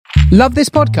Love this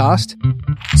podcast?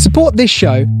 Support this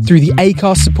show through the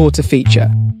Acast supporter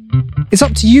feature. It's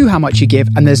up to you how much you give,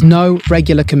 and there's no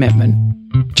regular commitment.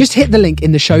 Just hit the link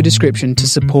in the show description to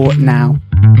support now.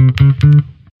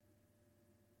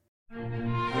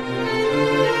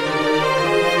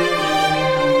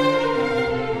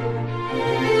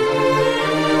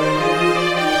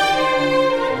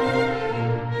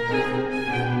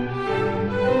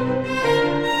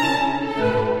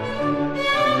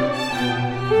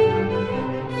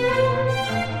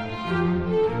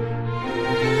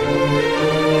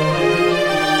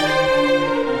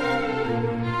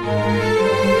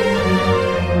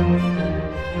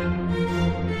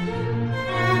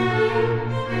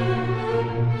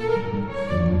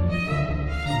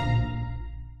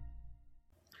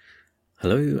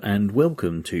 Hello and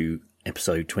welcome to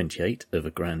episode 28 of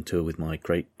A Grand Tour with my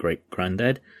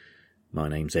great-great-granddad. My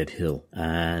name's Ed Hill,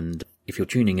 and if you're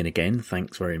tuning in again,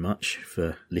 thanks very much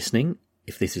for listening.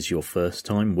 If this is your first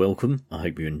time, welcome. I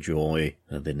hope you enjoy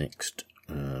the next,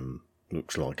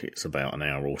 looks like it's about an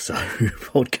hour or so,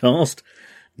 podcast.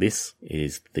 This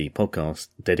is the podcast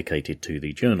dedicated to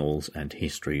the journals and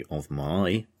history of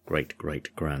my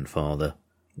great-great-grandfather,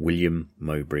 William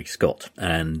Mowbray Scott,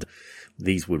 and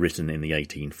these were written in the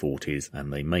 1840s,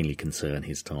 and they mainly concern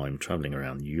his time travelling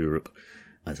around Europe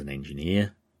as an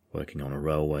engineer, working on a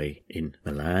railway in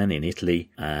Milan in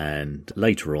Italy, and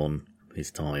later on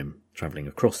his time travelling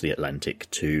across the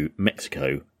Atlantic to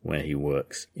Mexico, where he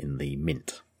works in the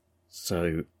mint.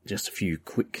 So just a few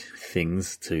quick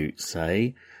things to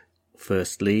say.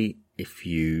 Firstly, if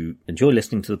you enjoy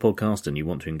listening to the podcast and you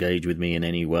want to engage with me in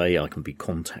any way, I can be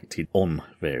contacted on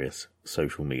various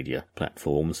social media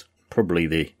platforms. Probably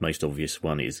the most obvious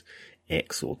one is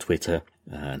X or Twitter,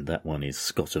 and that one is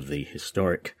Scott of the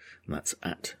Historic, and that's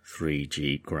at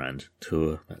 3G Grand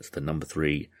Tour. That's the number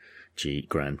 3G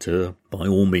Grand Tour. By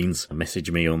all means,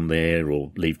 message me on there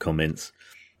or leave comments,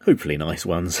 hopefully nice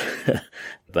ones,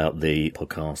 about the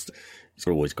podcast. It's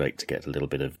always great to get a little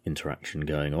bit of interaction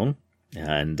going on.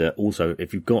 And also,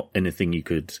 if you've got anything you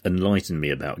could enlighten me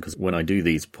about, because when I do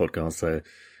these podcasts,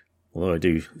 although I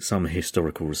do some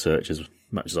historical research as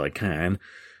much as I can,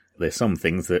 there's some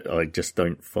things that I just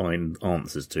don't find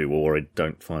answers to, or I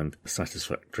don't find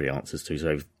satisfactory answers to.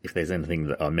 So if there's anything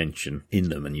that I mention in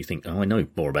them and you think, oh, I know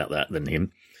more about that than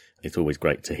him, it's always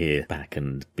great to hear back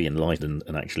and be enlightened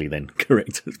and actually then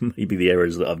correct maybe the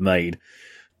errors that I've made.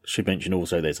 Should mention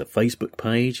also there's a Facebook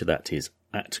page, that is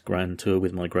at Grand Tour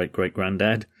with my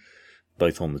great-great-granddad.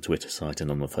 Both on the Twitter site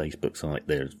and on the Facebook site,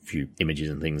 there's a few images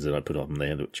and things that I put on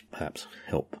there which perhaps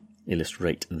help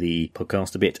illustrate the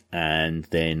podcast a bit. And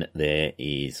then there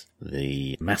is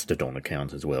the Mastodon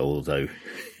account as well, although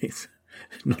it's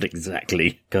not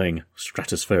exactly going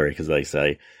stratospheric, as they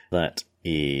say. That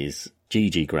is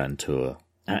GG Grand Tour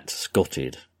at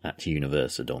Scotted at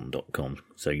universadon.com.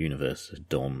 So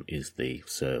Universadon is the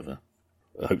server.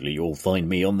 Hopefully you'll find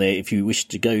me on there if you wish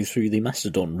to go through the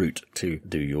Mastodon route to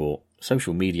do your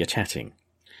social media chatting.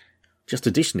 Just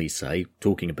additionally say,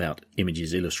 talking about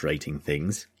images illustrating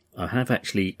things, I have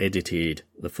actually edited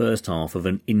the first half of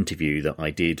an interview that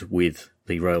I did with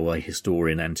the railway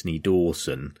historian Anthony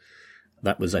Dawson.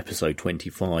 That was episode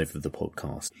 25 of the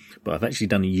podcast. But I've actually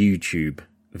done a YouTube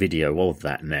video of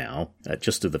that now,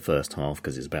 just of the first half,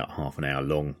 because it's about half an hour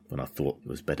long, and I thought it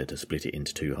was better to split it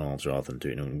into two halves rather than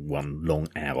doing it in one long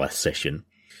hour session.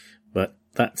 But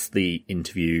that's the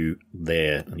interview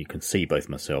there, and you can see both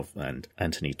myself and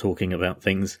Anthony talking about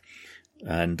things.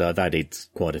 And I've added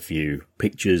quite a few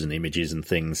pictures and images and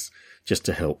things just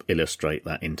to help illustrate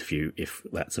that interview if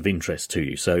that's of interest to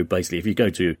you. So basically, if you go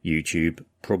to YouTube,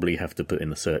 probably have to put in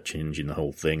the search engine the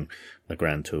whole thing, A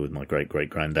Grand Tour with my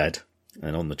great-great-granddad.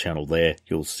 And on the channel there,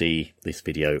 you'll see this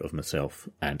video of myself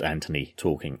and Anthony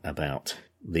talking about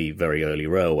the very early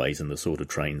railways and the sort of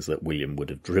trains that William would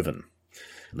have driven.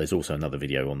 There's also another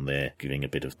video on there giving a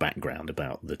bit of background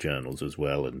about the journals as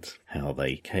well and how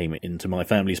they came into my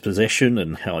family's possession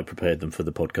and how I prepared them for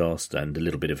the podcast, and a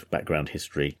little bit of background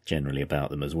history generally about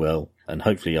them as well. And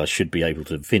hopefully I should be able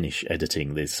to finish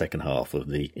editing the second half of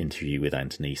the interview with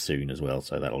Anthony soon as well,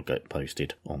 so that'll get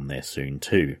posted on there soon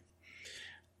too.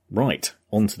 Right,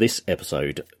 on to this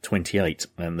episode 28,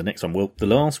 and the next one, well, the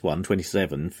last one,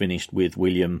 27, finished with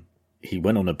William. He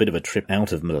went on a bit of a trip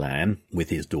out of Milan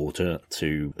with his daughter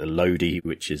to Lodi,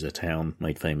 which is a town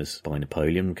made famous by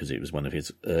Napoleon because it was one of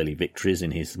his early victories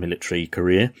in his military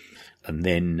career. And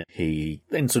then he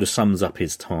sort of sums up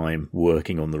his time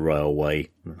working on the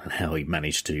railway and how he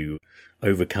managed to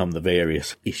overcome the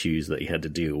various issues that he had to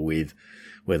deal with,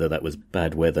 whether that was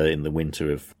bad weather in the winter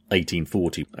of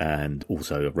 1840 and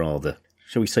also a rather,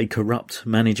 shall we say, corrupt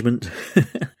management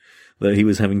that he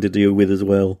was having to deal with as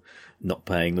well, not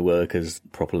paying the workers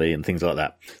properly and things like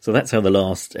that. So that's how the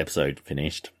last episode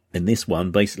finished. In this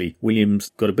one, basically, William's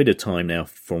got a bit of time now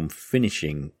from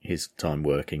finishing his time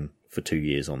working for 2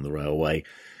 years on the railway,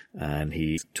 and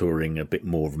he's touring a bit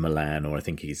more of Milan, or I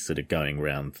think he's sort of going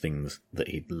around things that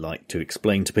he'd like to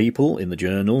explain to people in the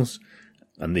journals.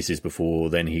 And this is before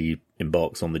then he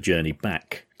embarks on the journey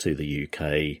back to the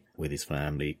UK with his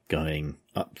family, going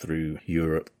up through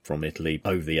Europe from Italy,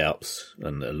 over the Alps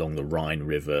and along the Rhine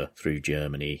River through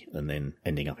Germany, and then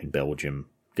ending up in Belgium,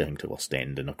 going to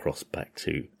Ostend and across back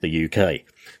to the UK.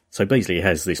 So basically he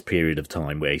has this period of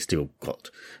time where he's still got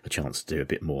a chance to do a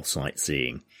bit more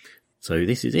sightseeing. So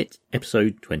this is it,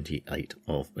 episode 28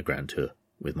 of The Grand Tour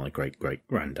with my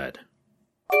great-great-granddad.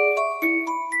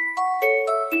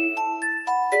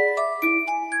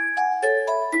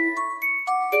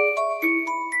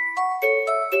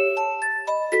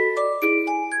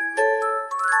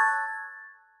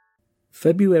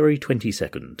 February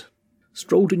 22nd.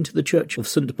 Strolled into the church of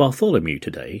St. Bartholomew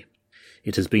today.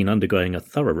 It has been undergoing a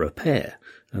thorough repair,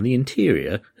 and the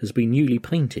interior has been newly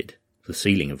painted, the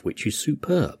ceiling of which is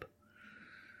superb.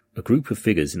 A group of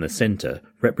figures in the centre,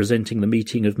 representing the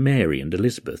meeting of Mary and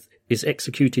Elizabeth, is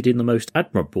executed in the most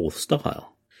admirable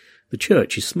style. The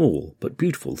church is small, but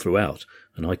beautiful throughout,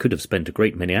 and I could have spent a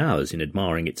great many hours in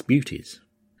admiring its beauties.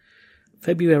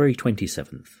 February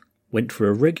 27th. Went for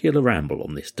a regular ramble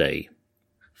on this day.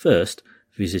 First,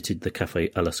 visited the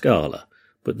Café alla Scala,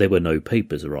 but there were no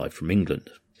papers arrived from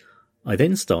England. I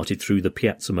then started through the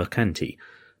Piazza Mercanti,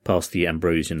 past the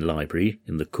Ambrosian Library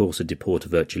in the Corso di Porta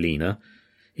Vergellina.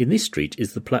 In this street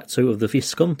is the Palazzo of the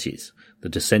Viscontis, the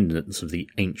descendants of the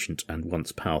ancient and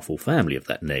once powerful family of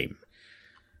that name.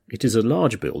 It is a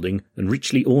large building and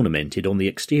richly ornamented on the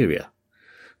exterior,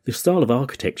 the style of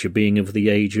architecture being of the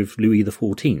age of Louis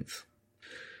XIV.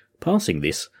 Passing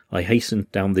this, I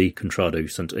hastened down the Contrado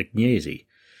St. Agnesi.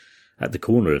 At the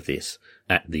corner of this,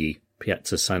 at the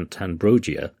Piazza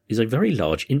Sant'Ambrogio, is a very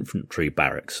large infantry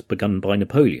barracks begun by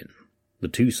Napoleon, the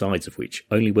two sides of which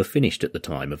only were finished at the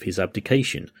time of his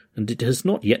abdication, and it has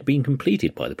not yet been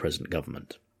completed by the present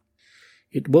government.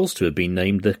 It was to have been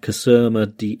named the Caserma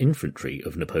di Infantry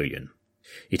of Napoleon.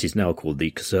 It is now called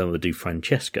the Caserma di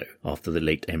Francesco, after the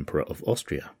late Emperor of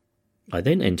Austria. I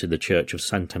then entered the church of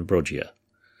Sant'Ambrogio.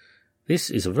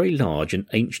 This is a very large and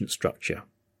ancient structure.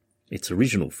 Its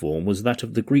original form was that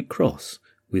of the Greek cross,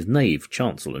 with nave,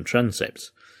 chancel and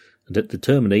transepts, and at the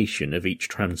termination of each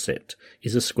transept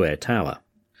is a square tower.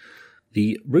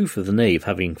 The roof of the nave,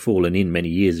 having fallen in many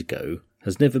years ago,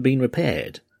 has never been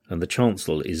repaired, and the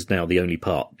chancel is now the only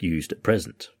part used at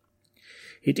present.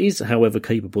 It is, however,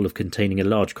 capable of containing a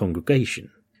large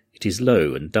congregation. It is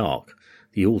low and dark.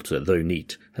 The altar, though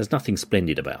neat, has nothing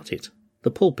splendid about it.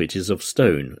 The pulpit is of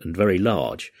stone and very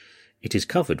large. It is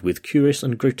covered with curious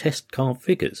and grotesque carved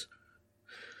figures.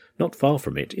 Not far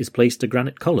from it is placed a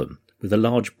granite column with a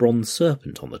large bronze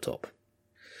serpent on the top.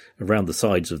 Around the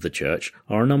sides of the church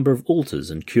are a number of altars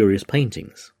and curious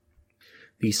paintings.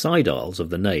 The side aisles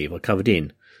of the nave are covered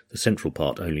in, the central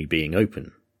part only being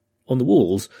open. On the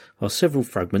walls are several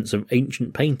fragments of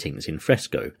ancient paintings in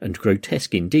fresco, and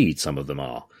grotesque indeed some of them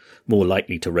are, more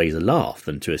likely to raise a laugh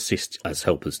than to assist as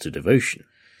helpers to devotion.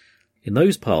 In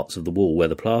those parts of the wall where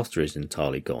the plaster is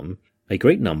entirely gone, a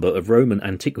great number of Roman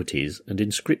antiquities and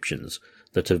inscriptions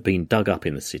that have been dug up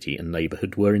in the city and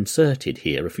neighbourhood were inserted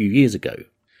here a few years ago.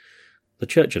 The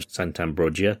church of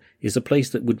Sant'Ambrogio is a place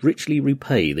that would richly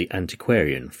repay the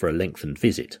antiquarian for a lengthened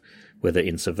visit, whether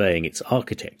in surveying its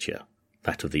architecture,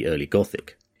 that of the early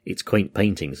Gothic, its quaint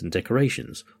paintings and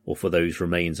decorations, or for those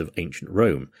remains of ancient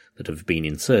Rome that have been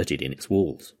inserted in its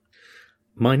walls.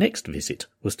 My next visit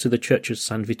was to the church of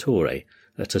San Vittore,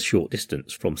 at a short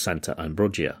distance from Santa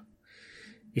Ambrogio.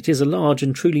 It is a large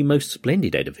and truly most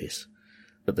splendid edifice.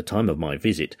 At the time of my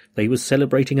visit they were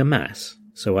celebrating a mass,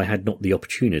 so I had not the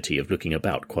opportunity of looking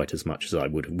about quite as much as I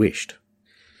would have wished.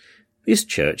 This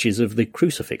church is of the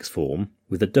crucifix form,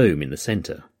 with a dome in the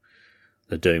centre.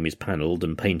 The dome is panelled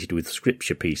and painted with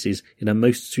scripture pieces in a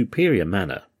most superior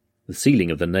manner. The ceiling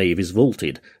of the nave is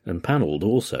vaulted and panelled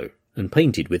also, and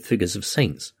painted with figures of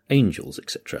saints, angels,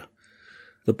 etc.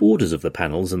 The borders of the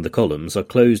panels and the columns are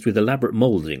closed with elaborate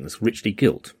mouldings richly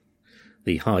gilt.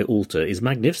 The high altar is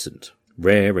magnificent,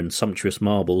 rare and sumptuous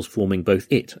marbles forming both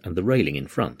it and the railing in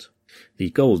front. The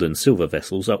gold and silver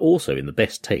vessels are also in the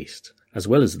best taste, as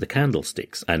well as the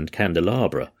candlesticks and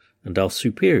candelabra, and are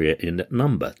superior in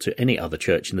number to any other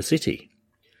church in the city.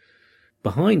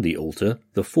 Behind the altar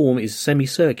the form is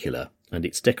semicircular, and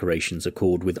its decorations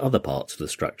accord with other parts of the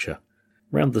structure.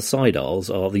 Round the side aisles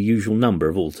are the usual number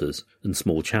of altars and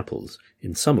small chapels,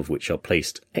 in some of which are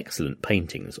placed excellent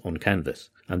paintings on canvas,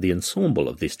 and the ensemble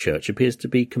of this church appears to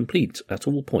be complete at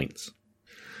all points.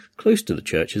 Close to the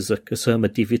church is a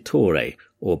caserma di Vittore,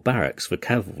 or barracks for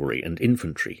cavalry and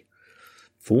infantry,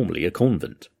 formerly a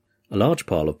convent. A large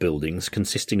pile of buildings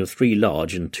consisting of 3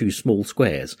 large and 2 small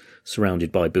squares,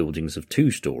 surrounded by buildings of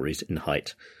 2 stories in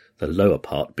height, the lower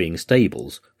part being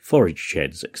stables, forage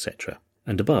sheds, etc.,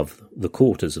 and above the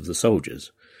quarters of the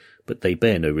soldiers, but they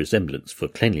bear no resemblance for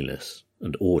cleanliness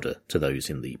and order to those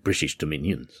in the British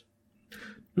dominions.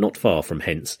 Not far from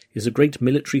hence is a great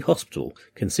military hospital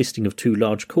consisting of 2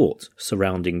 large courts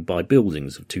surrounding by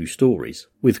buildings of 2 stories,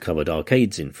 with covered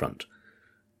arcades in front.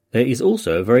 There is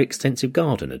also a very extensive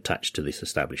garden attached to this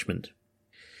establishment.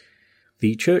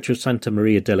 The Church of Santa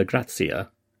Maria della Grazia,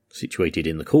 situated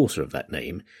in the Corso of that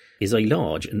name, is a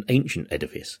large and ancient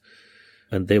edifice,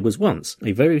 and there was once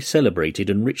a very celebrated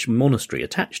and rich monastery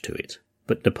attached to it,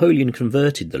 but Napoleon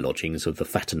converted the lodgings of the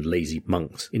fat and lazy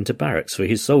monks into barracks for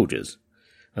his soldiers,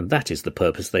 and that is the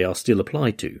purpose they are still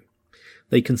applied to.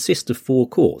 They consist of 4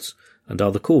 courts, and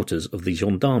are the quarters of the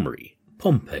gendarmerie,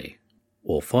 Pompe,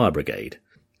 or fire brigade.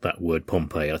 That word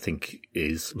Pompe, I think,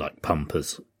 is like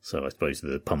pumpers, so I suppose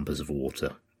they're the pumpers of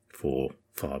water for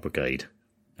fire brigade,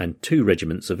 and 2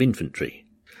 regiments of infantry.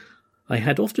 I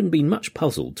had often been much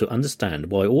puzzled to understand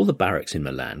why all the barracks in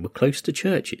Milan were close to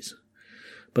churches,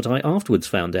 but I afterwards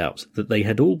found out that they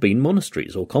had all been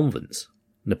monasteries or convents,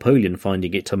 Napoleon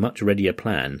finding it a much readier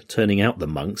plan, turning out the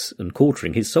monks and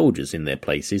quartering his soldiers in their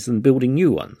places and building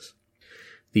new ones.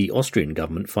 The Austrian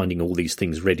government, finding all these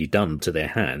things ready done to their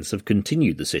hands, have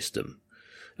continued the system,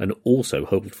 and also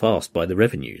hold fast by the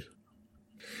revenues.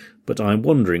 But I am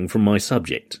wandering from my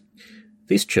subject.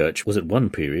 This church was at one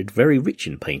period very rich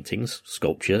in paintings,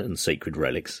 sculpture, and sacred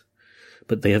relics,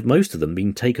 but they have most of them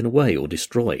been taken away or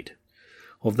destroyed.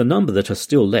 Of the number that are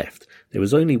still left, there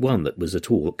was only one that was at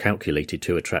all calculated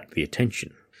to attract the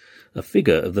attention. A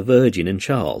figure of the Virgin and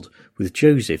Child, with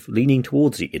Joseph leaning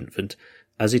towards the infant,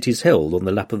 as it is held on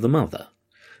the lap of the mother.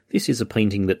 This is a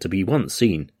painting that, to be once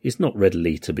seen, is not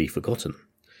readily to be forgotten,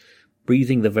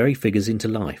 breathing the very figures into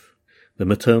life, the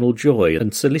maternal joy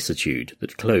and solicitude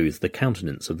that clothe the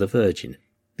countenance of the Virgin,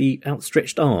 the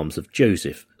outstretched arms of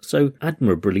Joseph, so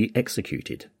admirably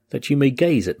executed, that you may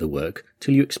gaze at the work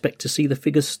till you expect to see the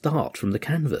figures start from the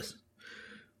canvas.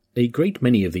 A great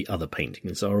many of the other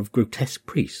paintings are of grotesque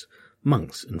priests,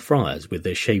 monks, and friars with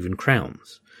their shaven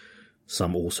crowns,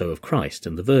 some also of Christ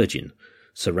and the Virgin,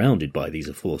 surrounded by these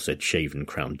aforesaid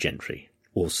shaven-crowned gentry,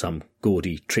 or some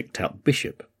gaudy, tricked-out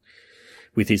bishop.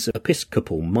 With his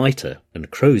episcopal mitre and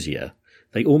crozier,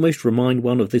 they almost remind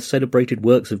one of the celebrated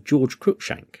works of George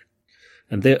Cruikshank,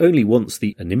 and there only wants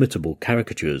the inimitable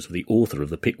caricatures of the author of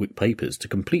the Pickwick Papers to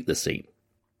complete the scene.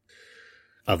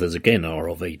 Others again are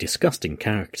of a disgusting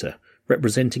character,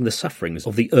 representing the sufferings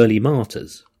of the early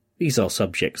martyrs. These are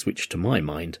subjects which, to my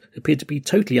mind, appear to be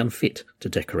totally unfit to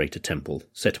decorate a temple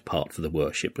set apart for the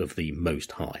worship of the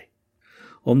Most High.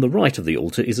 On the right of the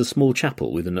altar is a small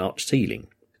chapel with an arched ceiling.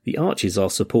 The arches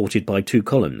are supported by 2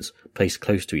 columns, placed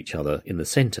close to each other in the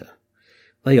centre.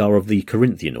 They are of the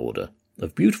Corinthian order,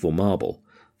 of beautiful marble,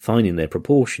 fine in their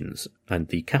proportions, and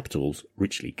the capitals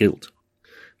richly gilt.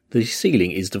 The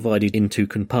ceiling is divided into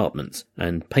compartments,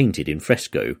 and painted in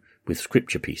fresco with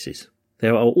scripture pieces.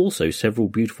 There are also several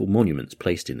beautiful monuments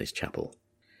placed in this chapel.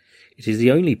 It is the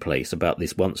only place about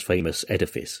this once famous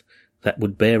edifice that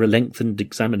would bear a lengthened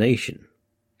examination.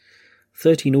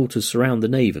 13 altars surround the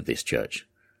nave of this church,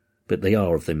 but they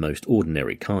are of the most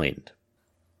ordinary kind.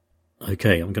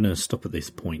 Okay, I'm going to stop at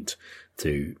this point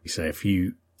to say a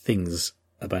few things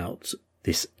about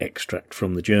this extract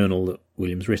from the journal that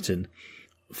William's written.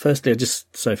 Firstly, I'll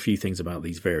just say a few things about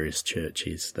these various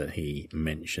churches that he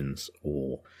mentions,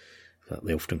 or that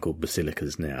they're often called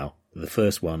basilicas now. The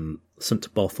first one,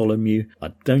 St. Bartholomew,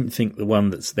 I don't think the one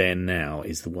that's there now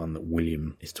is the one that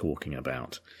William is talking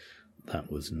about.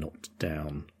 That was knocked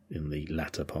down in the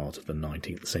latter part of the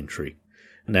 19th century.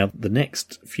 Now, the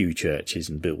next few churches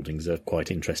and buildings are quite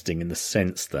interesting in the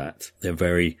sense that they're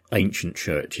very ancient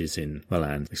churches in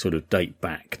Milan. They sort of date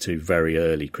back to very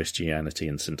early Christianity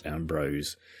and St.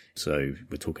 Ambrose. So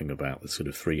we're talking about the sort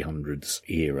of 300s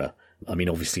era. I mean,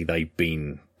 obviously they've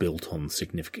been built on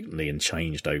significantly and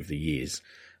changed over the years,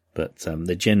 but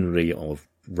they're generally of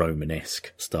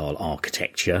Romanesque style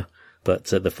architecture. But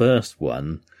the first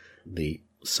one, the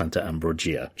Santa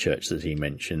Ambrogia church that he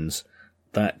mentions,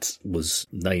 that was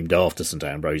named after St.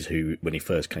 Ambrose, who, when he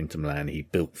first came to Milan, he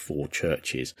built 4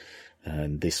 churches,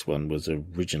 and this one was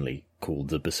originally called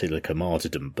the Basilica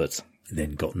Martyrdom, but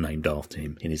then got named after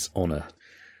him in his honour.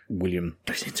 William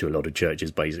goes into a lot of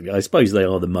churches, basically. I suppose they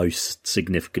are the most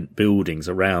significant buildings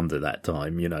around at that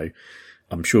time, you know.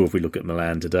 I'm sure if we look at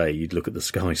Milan today, you'd look at the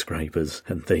skyscrapers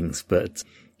and things, but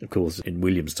of course, in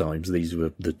William's times, these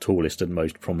were the tallest and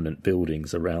most prominent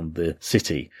buildings around the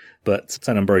city. But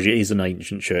San Ambrogio is an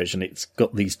ancient church, and it's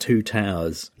got these two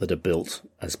towers that are built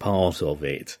as part of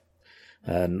it.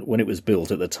 And when it was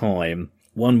built at the time,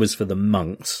 one was for the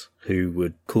monks who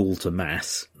would call to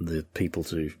mass, the people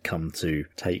to come to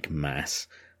take mass,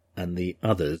 and the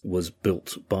other was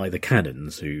built by the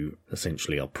canons, who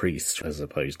essentially are priests as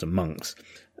opposed to monks.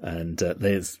 And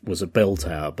there was a bell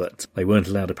tower, but they weren't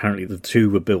allowed. Apparently the two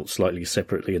were built slightly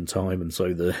separately in time, and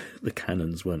so the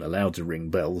canons weren't allowed to ring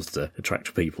bells to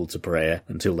attract people to prayer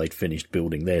until they'd finished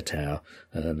building their tower,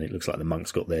 and it looks like the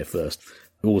monks got there first.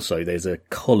 Also, there's a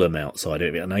column outside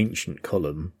of it, an ancient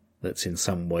column that's in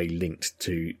some way linked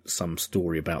to some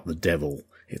story about the devil.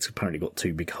 It's apparently got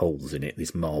two big holes in it,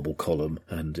 this marble column,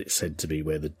 and it's said to be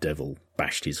where the devil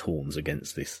bashed his horns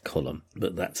against this column.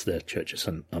 But that's the Church of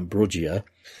San Ambrogio.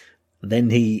 Then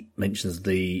he mentions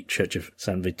the Church of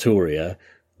San Vittoria,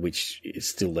 which is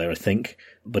still there, I think.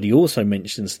 But he also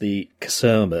mentions the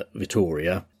Caserma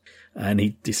Vittoria, and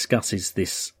he discusses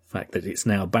this fact that it's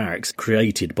now barracks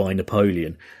created by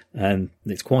Napoleon. And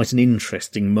it's quite an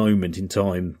interesting moment in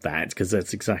time, that, because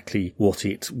that's exactly what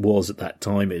it was at that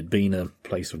time. It had been a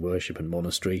place of worship and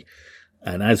monastery.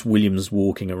 And as William's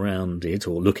walking around it,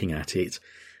 or looking at it,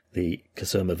 the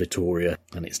Caserma Vittoria,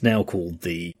 and it's now called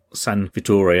the San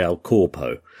Vittore al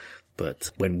Corpo.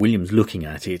 But when William's looking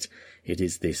at it, it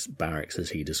is this barracks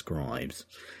as he describes.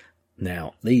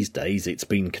 Now, these days it's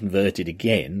been converted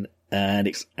again, and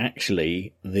it's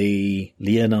actually the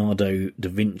Leonardo da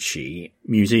Vinci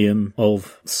Museum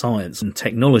of Science and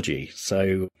Technology.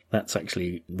 So that's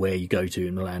actually where you go to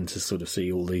in Milan to sort of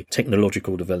see all the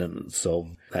technological developments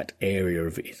of that area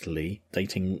of Italy,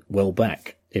 dating well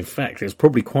back. In fact, it's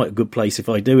probably quite a good place, if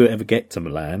I do ever get to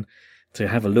Milan, to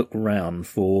have a look around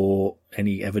for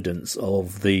any evidence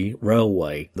of the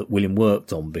railway that William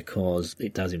worked on, because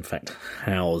it does in fact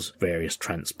house various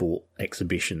transport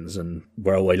exhibitions, and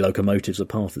railway locomotives are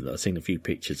part of it. I've seen a few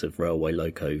pictures of railway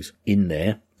locos in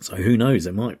there. So who knows,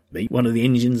 there might be one of the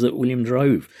engines that William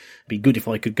drove. Be good if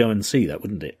I could go and see that,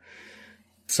 wouldn't it?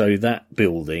 So that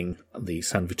building, the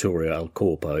San Vittorio al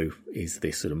Corpo, is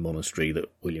this sort of monastery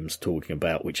that William's talking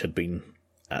about, which had been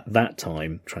at that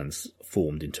time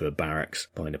transformed into a barracks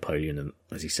by Napoleon, and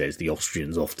as he says, the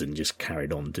Austrians often just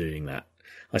carried on doing that.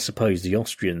 I suppose the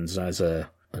Austrians, as an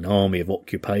army of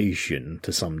occupation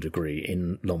to some degree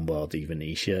in Lombardy,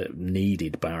 Venetia,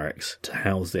 needed barracks to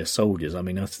house their soldiers. I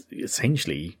mean,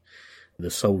 essentially, the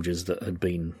soldiers that had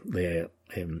been there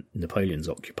in Napoleon's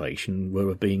occupation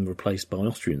were being replaced by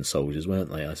Austrian soldiers,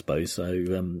 weren't they, I suppose? So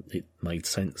it made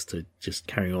sense to just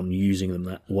carry on using them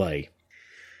that way.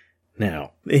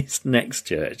 Now, this next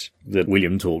church that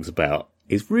William talks about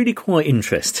is really quite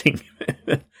interesting.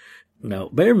 Now,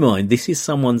 bear in mind, this is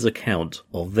someone's account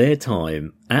of their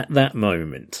time at that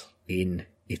moment in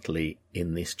Italy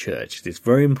in this church. It's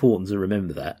very important to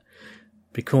remember that,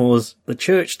 because the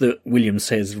church that William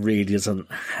says really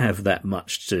doesn't have that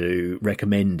much to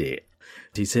recommend it.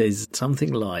 He says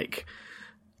something like,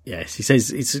 yes, he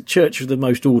says it's a church of the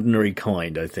most ordinary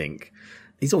kind, I think.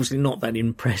 He's obviously not that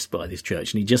impressed by this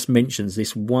church, and he just mentions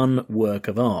this one work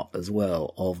of art as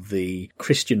well of the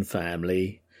Christian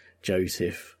family,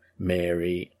 Joseph,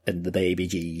 Mary, and the baby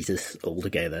Jesus all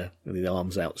together, with the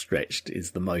arms outstretched, is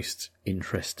the most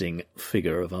interesting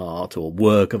figure of art or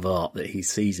work of art that he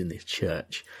sees in this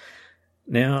church.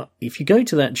 Now, if you go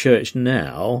to that church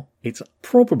now, it's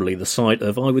probably the site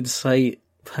of, I would say,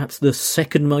 perhaps the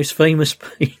second most famous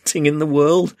painting in the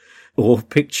world, or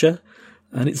picture,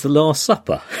 and it's the Last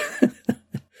Supper.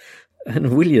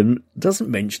 And William doesn't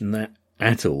mention that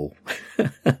at all.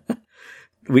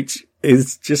 Which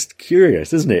is just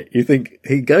curious, isn't it? You think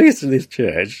he goes to this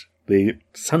church, the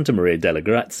Santa Maria della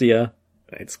Grazia.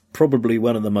 It's probably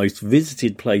one of the most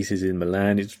visited places in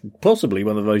Milan. It's possibly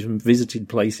one of the most visited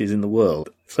places in the world,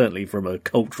 certainly from a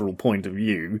cultural point of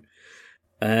view.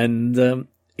 And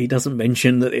he doesn't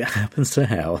mention that it happens to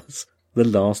house the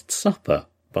Last Supper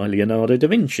by Leonardo da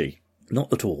Vinci.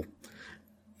 Not at all.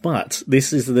 But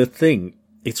this is the thing.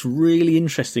 It's really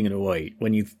interesting in a way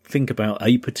when you think about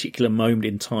a particular moment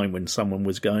in time when someone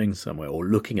was going somewhere or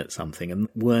looking at something and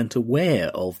weren't aware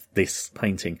of this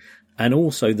painting. And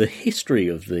also the history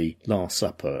of the Last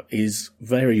Supper is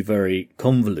very, very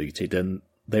convoluted, and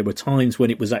there were times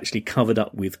when it was actually covered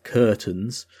up with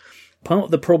curtains. Part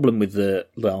of the problem with the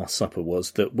Last Supper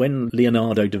was that when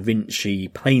Leonardo da Vinci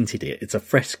painted it, it's a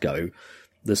fresco,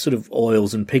 the sort of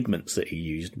oils and pigments that he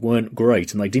used weren't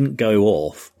great, and they didn't go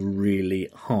off really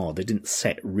hard. They didn't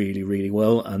set really, really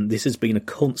well, and this has been a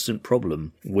constant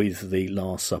problem with the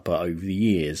Last Supper over the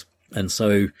years. And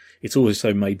so it's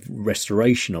also made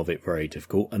restoration of it very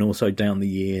difficult. And also down the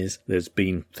years, there's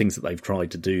been things that they've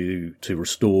tried to do to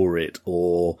restore it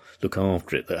or look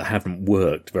after it that haven't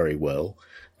worked very well.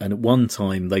 And at one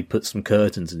time, they put some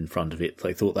curtains in front of it.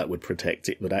 They thought that would protect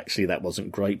it, but actually that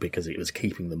wasn't great because it was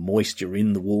keeping the moisture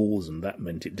in the walls, and that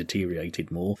meant it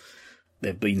deteriorated more.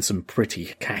 There have been some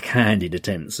pretty cack-handed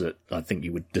attempts at, I think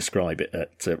you would describe it,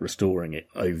 at restoring it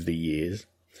over the years.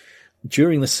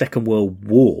 During the Second World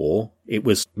War, it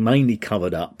was mainly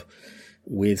covered up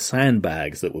with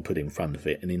sandbags that were put in front of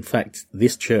it. And in fact,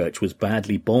 this church was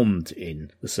badly bombed in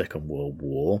the Second World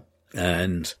War.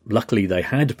 And luckily they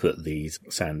had put these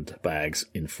sandbags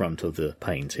in front of the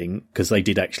painting because they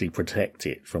did actually protect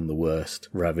it from the worst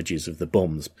ravages of the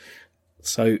bombs.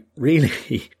 So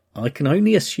really, I can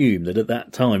only assume that at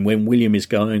that time when William is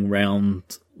going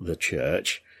round the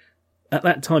church, at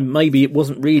that time maybe it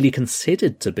wasn't really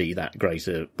considered to be that great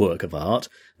a work of art.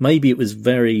 Maybe it was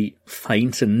very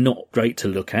faint and not great to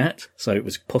look at, so it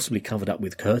was possibly covered up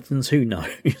with curtains, who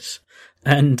knows.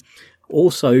 And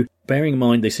also, bearing in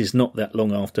mind this is not that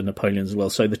long after Napoleon as well,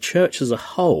 so the church as a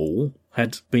whole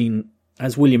had been,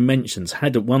 as William mentions,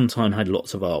 had at one time had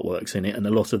lots of artworks in it, and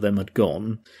a lot of them had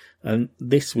gone. And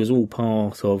this was all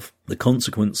part of the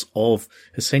consequence of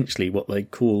essentially what they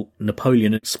call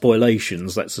Napoleon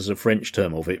spoliations. That's as a French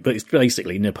term of it, but it's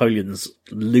basically Napoleon's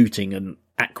looting and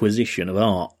acquisition of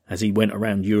art as he went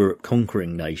around Europe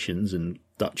conquering nations and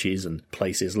duchies and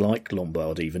places like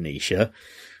Lombardy, Venetia.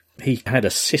 He had a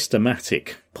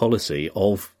systematic policy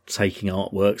of taking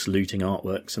artworks, looting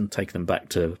artworks, and taking them back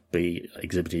to be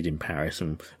exhibited in Paris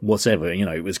and whatever. You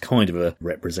know, it was kind of a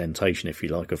representation, if you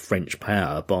like, of French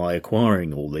power by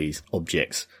acquiring all these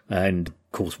objects. And,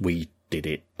 of course, we did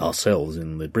it ourselves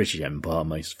in the British Empire,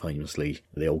 most famously.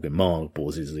 The Elgin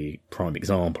Marbles is the prime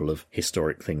example of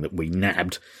historic thing that we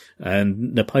nabbed.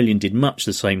 And Napoleon did much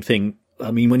the same thing.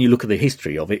 I mean, when you look at the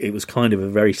history of it, it was kind of a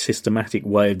very systematic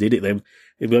way of did it.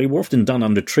 They were often done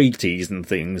under treaties and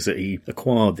things that he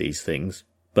acquired these things.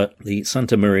 But the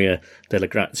Santa Maria della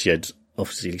Grazia had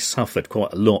obviously suffered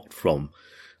quite a lot from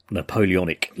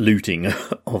Napoleonic looting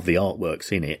of the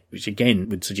artworks in it, which again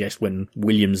would suggest when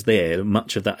William's there,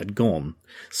 much of that had gone.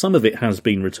 Some of it has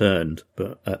been returned,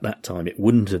 but at that time it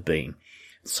wouldn't have been.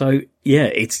 So, yeah,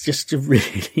 it's just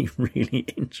really, really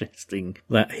interesting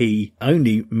that he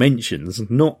only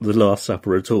mentions not the Last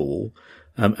Supper at all.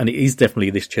 And it is definitely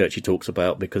this church he talks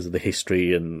about because of the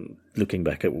history and looking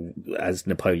back at, as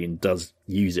Napoleon does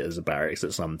use it as a barracks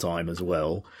at some time as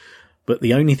well. But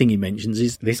the only thing he mentions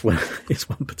is this one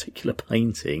particular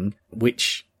painting,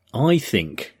 which I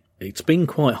think it's been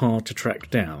quite hard to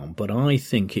track down, but I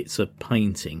think it's a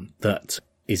painting that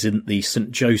is in the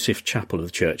St. Joseph Chapel of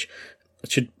the church. I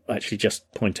should actually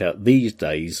just point out these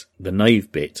days, the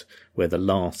nave bit where the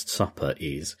Last Supper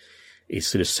is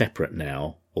sort of separate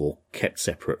now, or kept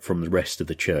separate from the rest of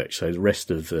the church. So the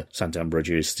rest of the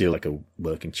Sant'Ambrogio is still like a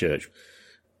working church.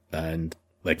 And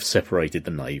they've separated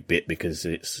the nave bit because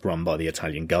it's run by the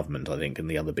Italian government, I think, and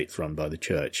the other bit's run by the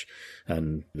church.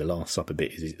 And the Last Supper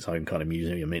bit is its own kind of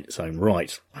museum in its own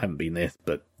right. I haven't been there,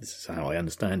 but this is how I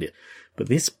understand it. But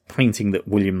this painting that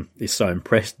William is so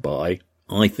impressed by,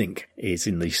 I think, is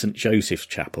in the St. Joseph's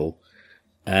Chapel.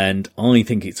 And I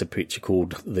think it's a picture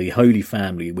called The Holy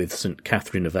Family with St.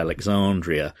 Catherine of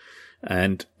Alexandria.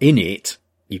 And in it,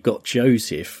 you've got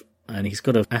Joseph, and he's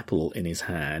got an apple in his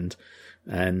hand.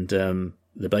 And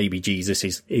the baby Jesus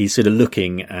he's sort of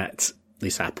looking at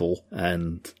this apple,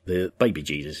 and the baby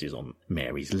Jesus is on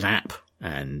Mary's lap.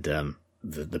 And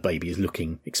the baby is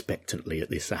looking expectantly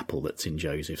at this apple that's in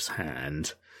Joseph's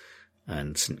hand.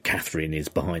 And St. Catherine is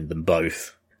behind them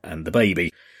both, and the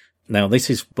baby. Now, this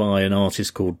is by an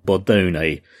artist called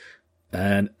Bordone,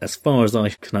 and as far as I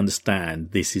can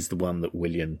understand, this is the one that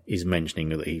William is mentioning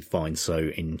that he finds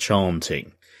so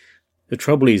enchanting. The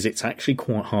trouble is, it's actually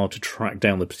quite hard to track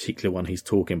down the particular one he's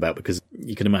talking about, because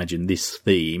you can imagine this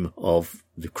theme of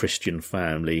the Christian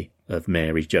family of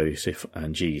Mary, Joseph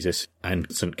and Jesus,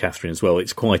 and St. Catherine as well.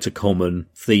 It's quite a common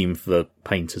theme for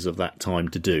painters of that time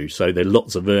to do. So there are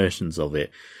lots of versions of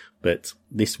it. But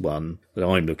this one that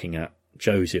I'm looking at,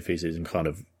 Joseph is in kind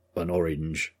of an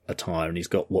orange attire, and he's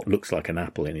got what looks like an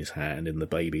apple in his hand, and the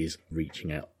baby is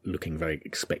reaching out, looking very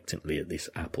expectantly at this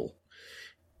apple.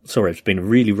 Sorry, it's been a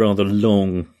really rather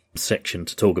long section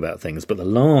to talk about things, but the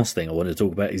last thing I want to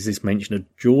talk about is this mention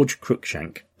of George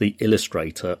Cruikshank, the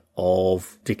illustrator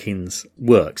of Dickens'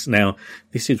 works. Now,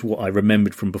 this is what I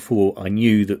remembered from before. I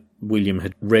knew that William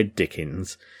had read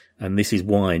Dickens, and this is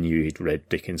why I knew he'd read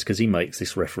Dickens, because he makes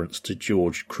this reference to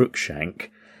George Cruikshank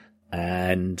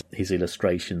and his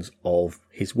illustrations of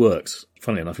his works.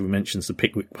 Funnily enough, he mentions the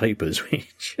Pickwick Papers,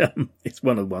 which it's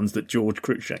one of the ones that George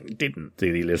Cruikshank didn't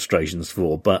do the illustrations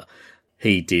for, but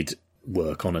he did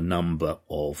work on a number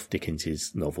of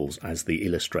Dickens's novels as the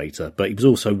illustrator. But he was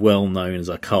also well known as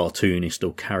a cartoonist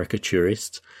or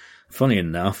caricaturist. Funny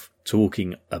enough,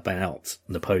 talking about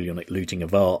Napoleonic looting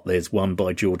of art, there's one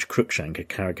by George Cruikshank, a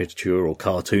caricature or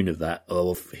cartoon of that,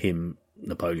 of him,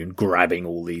 Napoleon, grabbing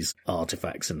all these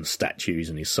artifacts and statues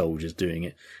and his soldiers doing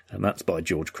it, and that's by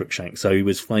George Cruikshank. So he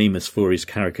was famous for his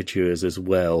caricatures as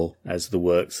well as the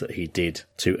works that he did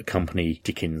to accompany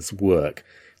Dickens' work.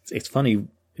 It's funny,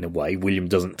 in a way, William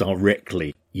doesn't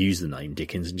directly use the name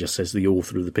Dickens and just says the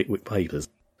author of the Pickwick Papers.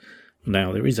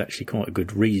 Now, there is actually quite a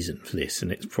good reason for this,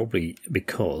 and it's probably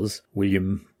because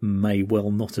William may well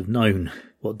not have known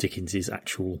what Dickens's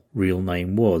actual real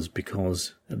name was,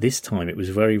 because at this time it was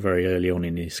very, very early on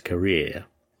in his career,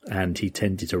 and he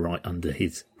tended to write under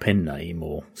his pen name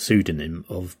or pseudonym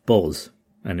of Boz.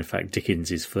 And in fact,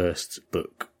 Dickens's first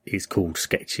book is called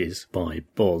Sketches by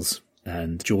Boz.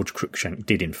 And George Cruikshank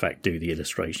did in fact do the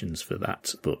illustrations for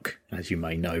that book. As you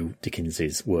may know,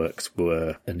 Dickens's works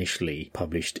were initially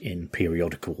published in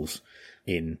periodicals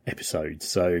in episodes.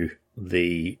 So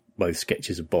both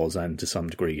Sketches of Boz and to some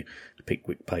degree the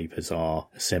Pickwick Papers are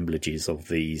assemblages of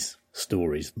these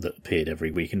stories that appeared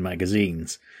every week in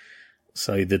magazines.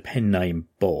 So the pen name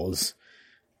Boz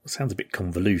sounds a bit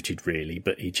convoluted really,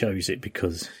 but he chose it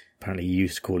because apparently he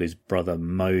used to call his brother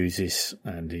Moses,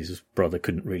 and his brother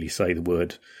couldn't really say the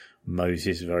word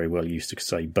Moses very well, he used to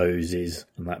say Bozes,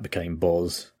 and that became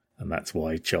Boz, and that's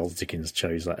why Charles Dickens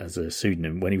chose that as a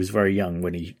pseudonym when he was very young,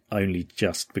 when he only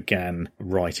just began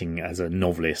writing as a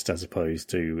novelist as opposed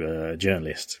to a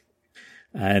journalist.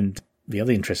 And the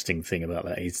other interesting thing about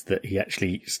that is that he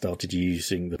actually started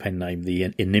using the pen name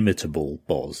the Inimitable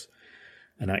Boz,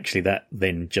 and actually that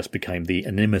then just became the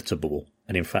Inimitable.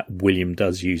 And in fact, William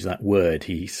does use that word.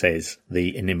 He says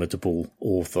the inimitable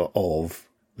author of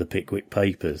the Pickwick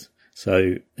Papers.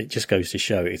 So it just goes to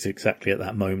show it's exactly at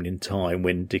that moment in time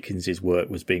when Dickens's work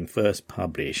was being first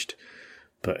published,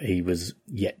 but he was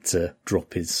yet to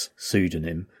drop his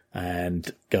pseudonym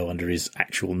and go under his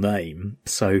actual name.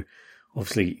 So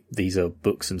obviously these are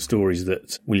books and stories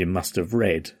that William must have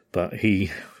read, but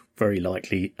he very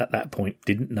likely at that point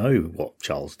didn't know what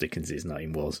Charles Dickens's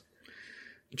name was.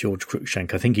 George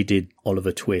Cruikshank, I think he did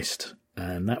Oliver Twist,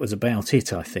 and that was about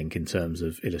it, I think, in terms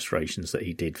of illustrations that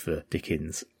he did for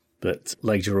Dickens. But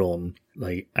later on,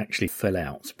 they actually fell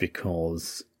out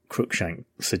because Cruikshank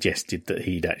suggested that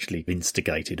he'd actually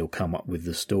instigated or come up with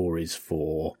the stories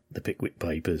for the Pickwick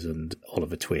Papers and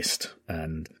Oliver Twist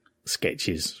and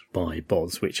Sketches by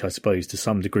Boz, which I suppose to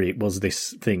some degree it was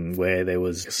this thing where there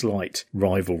was a slight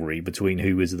rivalry between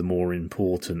who was the more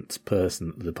important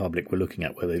person that the public were looking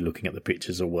at. Were they looking at the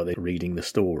pictures or were they reading the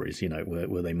stories? You know,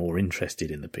 were they more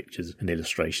interested in the pictures and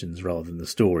illustrations rather than the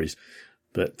stories?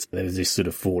 But there was this sort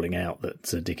of falling out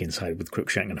that Dickens had with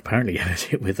Cruikshank, and apparently had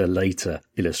it with a later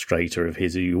illustrator of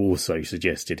his who also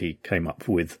suggested he came up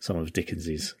with some of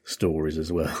Dickens's stories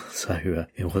as well. So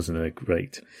it wasn't a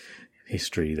great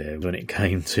history there when it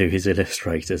came to his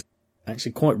illustrators.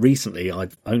 Actually, quite recently,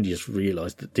 I've only just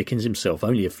realised that Dickens himself,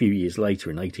 only a few years later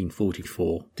in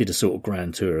 1844, did a sort of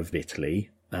grand tour of Italy,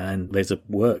 and there's a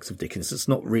works of Dickens that's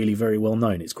not really very well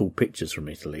known. It's called Pictures from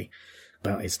Italy,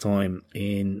 about his time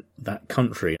in that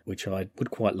country, which I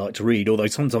would quite like to read, although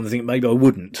sometimes I think maybe I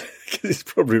wouldn't, because it's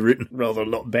probably written rather a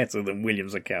lot better than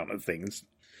William's account of things.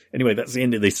 Anyway, that's the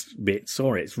end of this bit.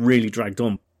 Sorry, it's really dragged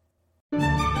on.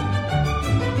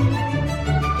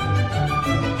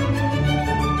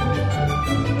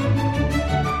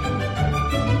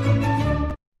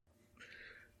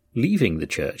 Leaving the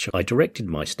church, I directed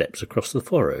my steps across the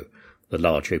Foro, the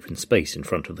large open space in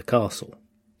front of the castle.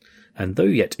 And though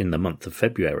yet in the month of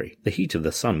February, the heat of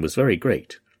the sun was very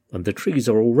great, and the trees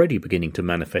are already beginning to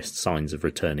manifest signs of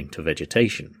returning to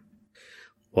vegetation.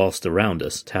 Whilst around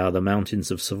us tower the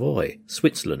mountains of Savoy,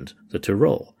 Switzerland, the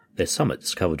Tyrol, their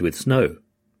summits covered with snow.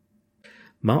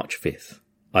 March 5th.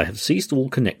 I have ceased all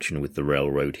connection with the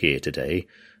railroad here today,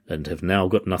 and have now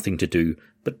got nothing to do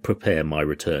but prepare my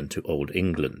return to Old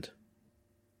England.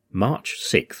 March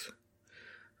 6th.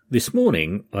 This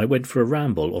morning I went for a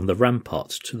ramble on the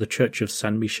ramparts to the church of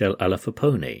San Michele alla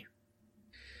Fapone.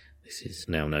 This is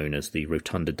now known as the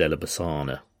Rotunda della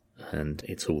Bassana, and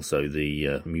it's also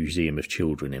the Museum of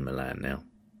Children in Milan now.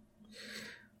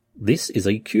 This is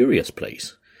a curious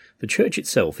place. The church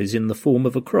itself is in the form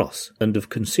of a cross and of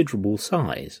considerable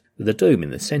size, with a dome in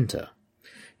the centre.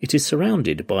 It is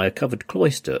surrounded by a covered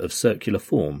cloister of circular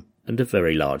form and of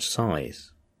very large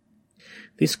size.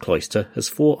 This cloister has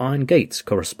 4 iron gates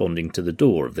corresponding to the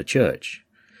door of the church.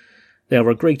 There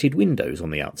are grated windows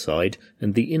on the outside,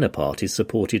 and the inner part is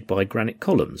supported by granite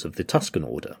columns of the Tuscan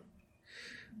order.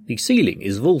 The ceiling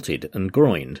is vaulted and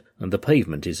groined, and the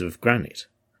pavement is of granite.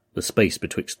 The space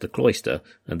betwixt the cloister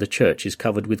and the church is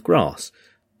covered with grass,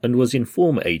 and was in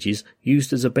former ages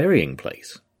used as a burying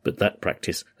place, but that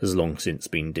practice has long since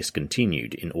been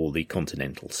discontinued in all the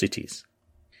continental cities.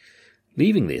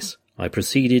 Leaving this, I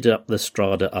proceeded up the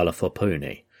Strada alla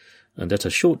Forpone, and at a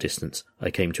short distance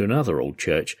I came to another old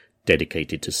church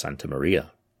dedicated to Santa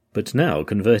Maria, but now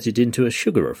converted into a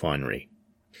sugar refinery.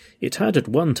 It had at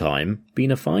one time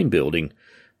been a fine building,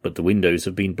 but the windows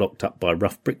have been blocked up by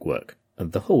rough brickwork,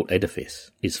 and the whole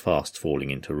edifice is fast falling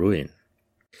into ruin.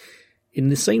 In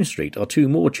the same street are 2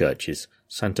 more churches,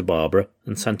 Santa Barbara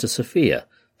and Santa Sofia,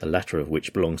 the latter of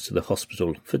which belongs to the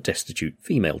Hospital for Destitute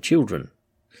Female Children.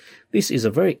 This is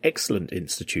a very excellent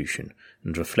institution,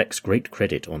 and reflects great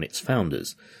credit on its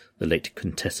founders, the late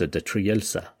Contessa de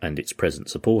Trielsa, and its present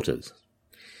supporters.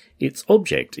 Its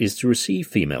object is to receive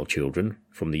female children,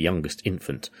 from the youngest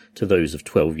infant to those of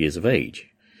 12 years of age,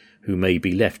 who may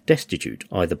be left destitute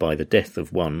either by the death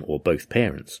of one or both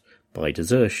parents, by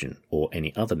desertion, or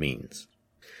any other means.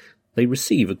 They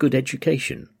receive a good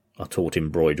education, are taught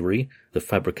embroidery, the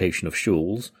fabrication of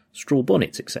shawls, straw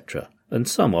bonnets, etc., and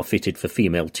some are fitted for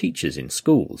female teachers in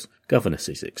schools,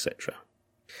 governesses, etc.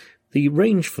 The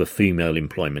range for female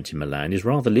employment in Milan is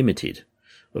rather limited.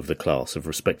 Of the class of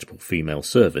respectable female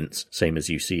servants, same as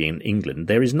you see in England,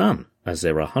 there is none, as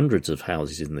there are hundreds of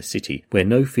houses in the city where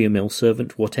no female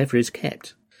servant whatever is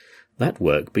kept, that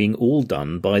work being all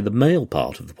done by the male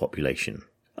part of the population.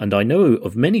 And I know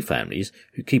of many families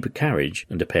who keep a carriage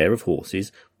and a pair of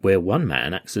horses where one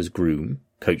man acts as groom,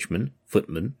 coachman,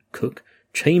 footman, cook,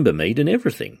 chambermaid, and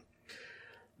everything.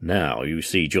 Now, you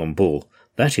see, John Bull,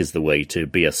 that is the way to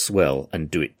be a swell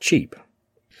and do it cheap.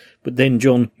 But then,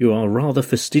 John, you are rather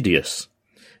fastidious.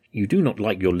 You do not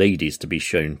like your ladies to be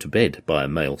shown to bed by a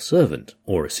male servant,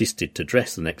 or assisted to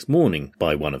dress the next morning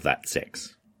by one of that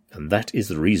sex. And that is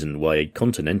the reason why a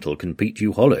Continental can beat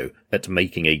you hollow at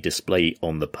making a display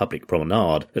on the public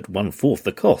promenade at 1/4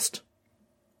 the cost.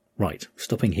 Right,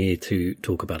 stopping here to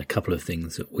talk about a couple of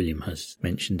things that William has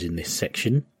mentioned in this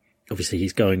section. Obviously,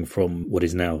 he's going from what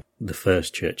is now the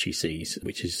first church he sees,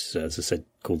 which is, as I said,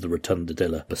 called the Rotunda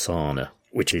della Bassana,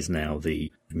 which is now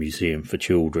the Museum for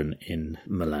Children in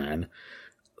Milan.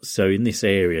 So in this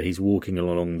area, he's walking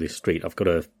along this street. I've got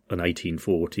an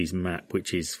 1840s map,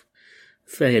 which is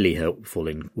fairly helpful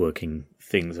in working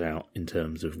things out in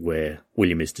terms of where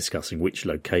William is discussing which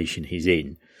location he's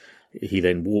in. He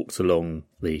then walks along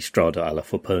the Strada alla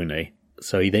Forpone.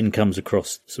 So he then comes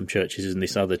across some churches in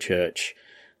this other church,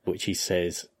 which he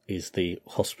says is the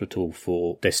Hospital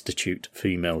for Destitute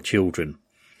Female Children.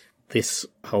 This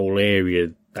whole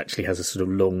area actually has a sort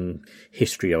of long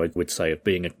history, I would say, of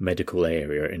being a medical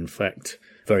area. In fact,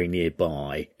 very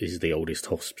nearby is the oldest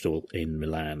hospital in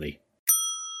Milan, the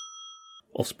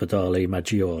Ospedale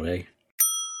Maggiore.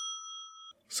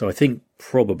 So I think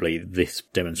probably this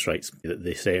demonstrates that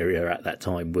this area at that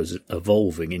time was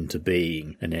evolving into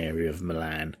being an area of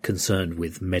Milan concerned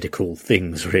with medical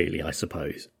things, really, I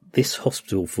suppose. This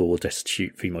hospital for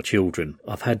destitute female children,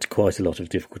 I've had quite a lot of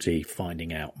difficulty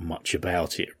finding out much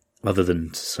about it, other than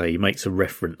to say he makes a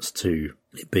reference to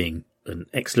it being an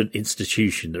excellent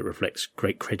institution that reflects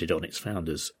great credit on its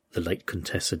founders, the late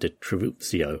Contessa di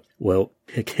Trivulzio. Well,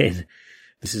 again,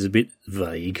 this is a bit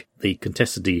vague. The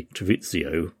Contessa di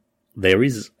Trivulzio, there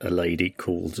is a lady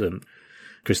called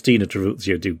Cristina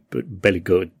Trivulzio di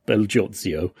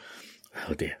Belgiozio.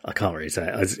 Oh dear, I can't really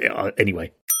say it.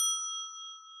 Anyway.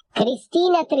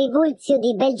 Cristina Trivulzio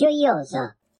di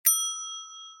Belgioioso.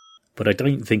 But I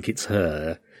don't think it's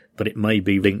her, but it may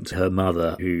be linked to her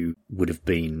mother, who would have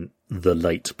been the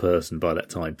late person by that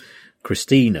time.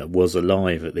 Christina was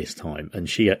alive at this time, and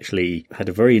she actually had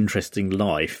a very interesting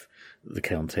life, the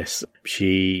Countess.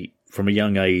 She, from a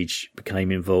young age,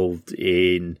 became involved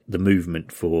in the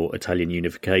movement for Italian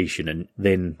unification, and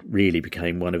then really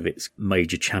became one of its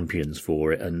major champions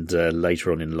for it. And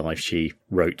later on in life, she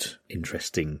wrote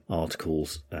interesting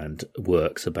articles and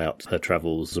works about her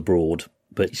travels abroad.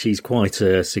 But she's quite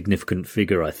a significant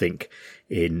figure, I think,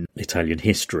 in Italian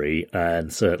history,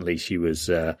 and certainly she was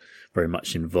very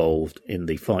much involved in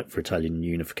the fight for Italian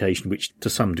unification, which to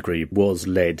some degree was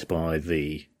led by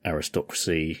the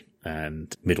aristocracy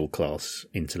and middle-class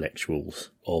intellectuals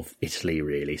of Italy,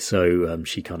 really. So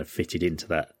she kind of fitted into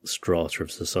that strata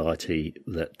of society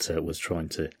that was trying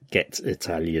to get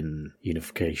Italian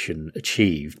unification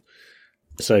achieved.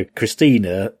 So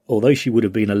Christina, although she would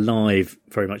have been alive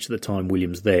very much at the time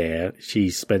William's there, she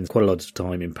spends quite a lot of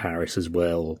time in Paris as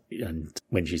well. And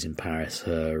when she's in Paris,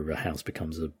 her house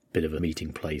becomes a bit of a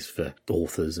meeting place for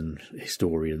authors and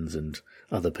historians and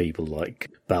other people like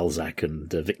Balzac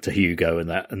and Victor Hugo and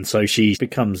that. And so she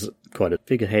becomes quite a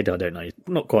figurehead, I don't know,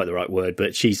 not quite the right word,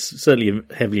 but she's certainly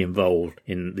heavily involved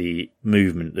in the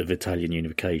movement of Italian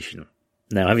unification.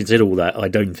 Now, having said all that, I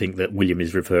don't think that William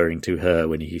is referring to her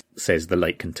when he says the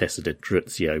late Contessa di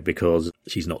Truzio, because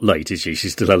she's not late, is she?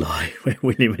 She's still alive when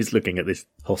William is looking at this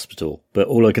hospital. But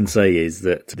all I can say is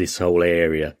that this whole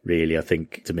area, really, I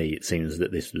think, to me, it seems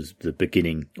that this was the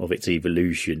beginning of its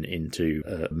evolution into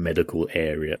a medical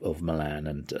area of Milan.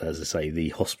 And as I say, the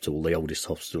hospital, the oldest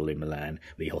hospital in Milan,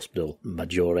 the Hospital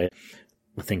Maggiore,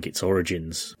 I think its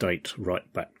origins date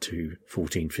right back to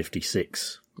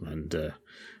 1456, and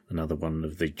another one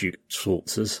of the Duke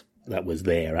Sforzas that was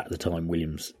there at the time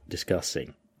William's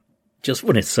discussing. Just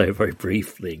wanted to say a very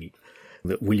brief thing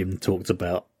that William talked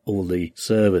about all the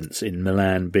servants in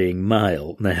Milan being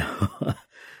male. Now,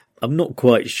 I'm not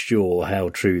quite sure how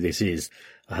true this is.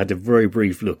 I had a very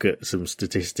brief look at some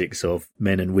statistics of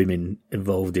men and women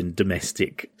involved in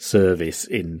domestic service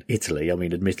in Italy. I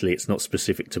mean, admittedly, it's not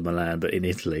specific to Milan, but in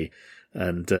Italy.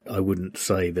 And I wouldn't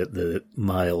say that the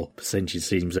male percentage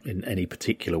seems in any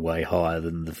particular way higher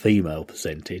than the female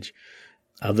percentage,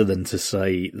 other than to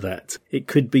say that it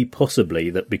could be possibly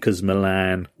that because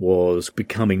Milan was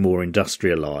becoming more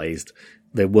industrialised,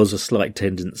 there was a slight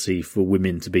tendency for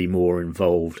women to be more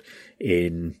involved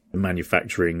in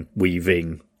manufacturing,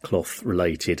 weaving,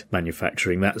 cloth-related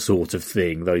manufacturing, that sort of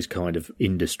thing, those kind of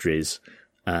industries.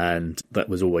 And that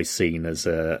was always seen as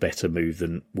a better move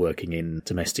than working in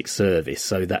domestic service.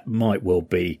 So that might well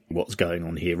be what's going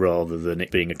on here rather than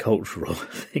it being a cultural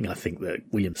thing. I think that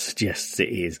William suggests it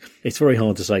is. It's very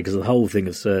hard to say because the whole thing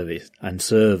of service and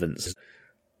servants,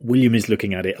 William is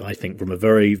looking at it, I think, from a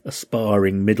very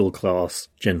aspiring middle-class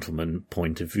gentleman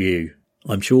point of view.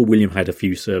 I'm sure William had a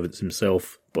few servants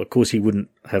himself, but of course he wouldn't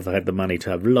have had the money to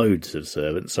have loads of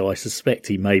servants. So I suspect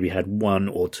he maybe had one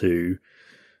or two,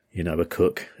 you know, a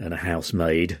cook and a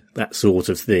housemaid, that sort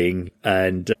of thing.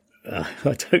 And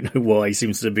I don't know why he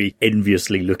seems to be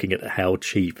enviously looking at how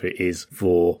cheap it is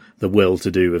for the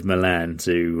well-to-do of Milan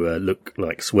to look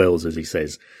like swells, as he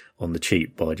says, on the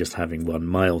cheap by just having one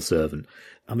male servant.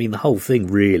 I mean, the whole thing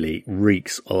really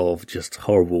reeks of just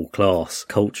horrible class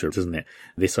culture, doesn't it?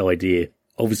 This idea,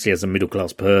 obviously as a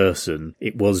middle-class person,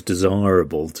 it was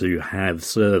desirable to have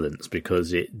servants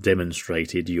because it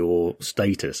demonstrated your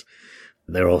status.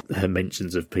 There are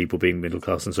mentions of people being middle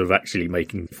class and sort of actually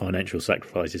making financial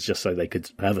sacrifices just so they could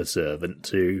have a servant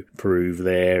to prove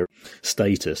their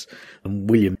status. And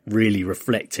William really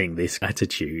reflecting this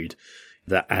attitude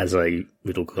that as a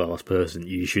middle class person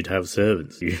you should have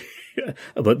servants.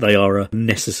 But they are a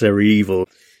necessary evil.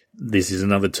 This is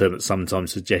another term that's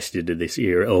sometimes suggested in this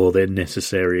era. Oh, they're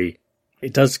necessary.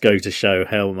 It does go to show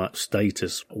how much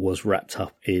status was wrapped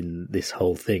up in this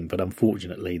whole thing, but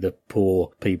unfortunately the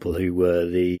poor people who were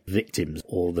the victims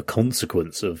or the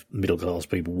consequence of middle-class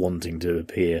people wanting to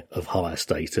appear of higher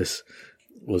status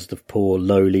was the poor,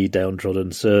 lowly,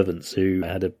 downtrodden servants who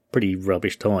had a pretty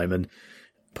rubbish time. And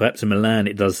perhaps in Milan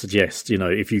it does suggest, you know,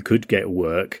 if you could get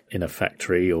work in a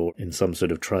factory or in some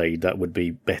sort of trade, that would be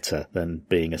better than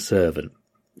being a servant.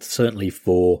 Certainly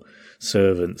for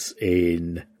servants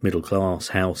in middle-class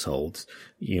households,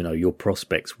 you know, your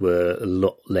prospects were a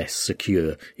lot less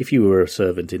secure. If you were a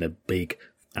servant in a big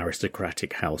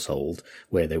aristocratic household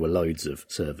where there were loads of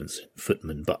servants,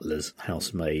 footmen, butlers,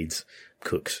 housemaids,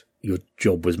 cooks, your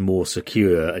job was more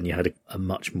secure and you had a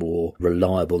much more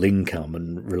reliable income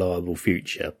and reliable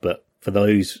future. But for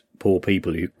those poor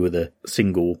people who were the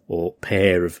single or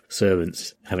pair of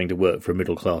servants having to work for a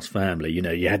middle-class family, you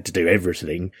know, you had to do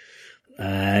everything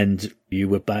and you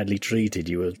were badly treated.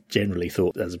 You were generally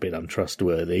thought as a bit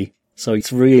untrustworthy. So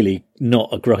it's really not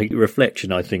a great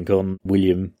reflection, I think, on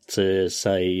William to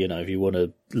say, you know, if you want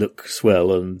to look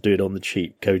swell and do it on the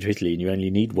cheap, go to Italy and you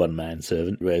only need one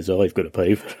manservant, whereas I've got to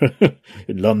pay for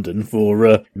in London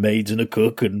for maids and a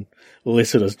cook and all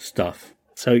this sort of stuff.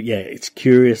 So, yeah, it's a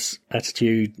curious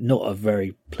attitude, not a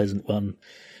very pleasant one,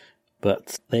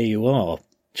 but there you are.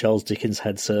 Charles Dickens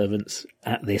had servants.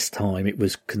 At this time, it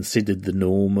was considered the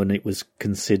norm, and it was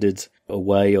considered a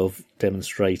way of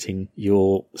demonstrating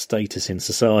your status in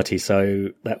society. So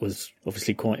that was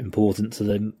obviously quite important to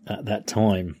them at that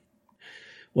time.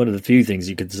 One of the few things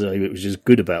you could say that was just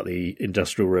good about the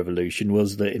Industrial Revolution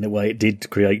was that, in a way, it did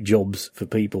create jobs for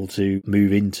people to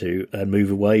move into and move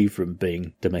away from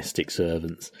being domestic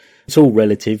servants. It's all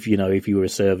relative, if you were a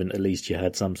servant, at least you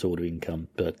had some sort of income.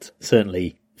 But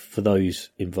certainly for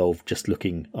those involved just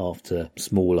looking after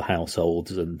smaller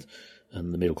households and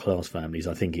the middle-class families,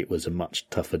 I think it was a much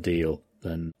tougher deal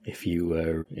than if you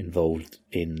were involved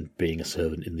in being a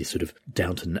servant in this sort of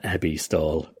Downton Abbey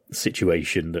style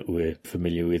situation that we're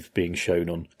familiar with being shown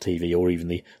on TV, or even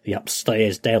the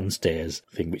upstairs downstairs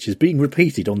thing, which is being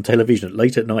repeated on television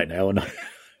late at night now. And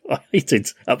I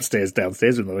hated upstairs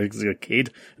downstairs when I was a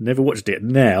kid. I never watched it.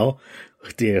 Now, oh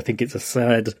dear, I think it's a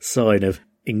sad sign of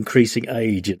increasing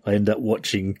age. I end up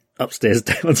watching upstairs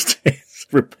downstairs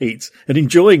repeats and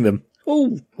enjoying them.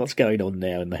 Oh, what's going on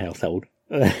now in the household?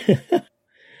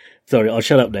 Sorry, I'll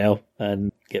shut up now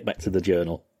and get back to the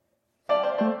journal.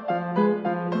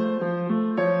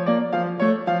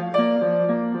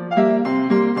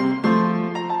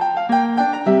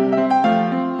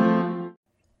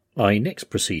 I next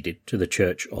proceeded to the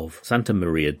church of Santa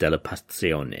Maria della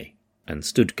Passione, and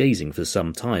stood gazing for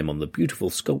some time on the beautiful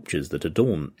sculptures that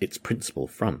adorn its principal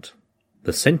front.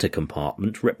 The centre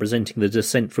compartment, representing the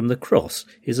descent from the cross,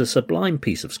 is a sublime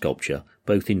piece of sculpture,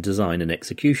 both in design and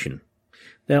execution.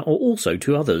 There are also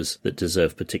two others that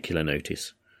deserve particular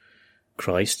notice: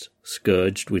 Christ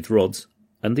scourged with rods,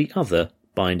 and the other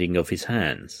binding of his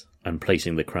hands, and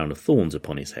placing the crown of thorns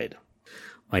upon his head.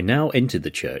 I now entered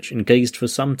the church and gazed for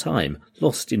some time,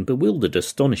 lost in bewildered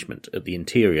astonishment at the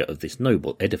interior of this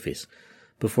noble edifice,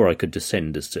 before I could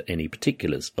descend as to any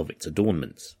particulars of its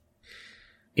adornments.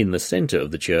 In the centre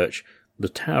of the church, the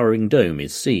towering dome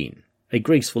is seen, a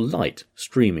graceful light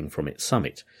streaming from its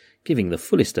summit, giving the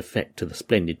fullest effect to the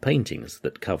splendid paintings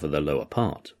that cover the lower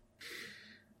part.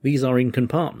 These are in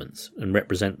compartments, and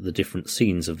represent the different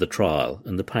scenes of the trial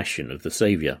and the passion of the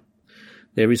Saviour.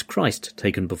 There is Christ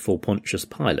taken before Pontius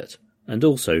Pilate, and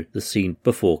also the scene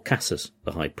before Cassius,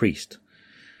 the high priest.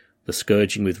 The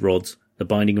scourging with rods, the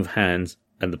binding of hands,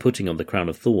 and the putting on the crown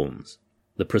of thorns.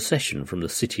 The procession from the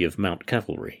city of Mount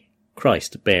Calvary.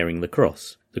 Christ bearing the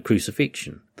cross, the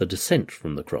crucifixion, the descent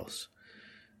from the cross.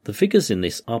 The figures in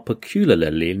this are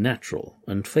peculiarly natural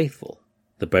and faithful.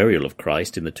 The burial of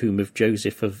Christ in the tomb of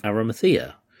Joseph of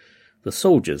Arimathea. The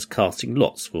soldiers casting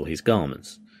lots for his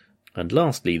garments. And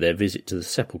lastly, their visit to the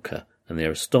sepulchre and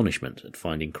their astonishment at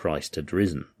finding Christ had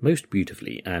risen, most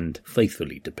beautifully and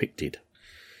faithfully depicted.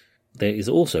 There is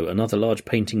also another large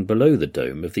painting below the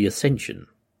dome of the Ascension,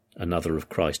 another of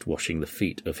Christ washing the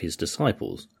feet of his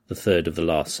disciples, the third of the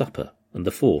Last Supper, and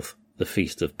the fourth, the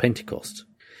Feast of Pentecost.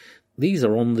 These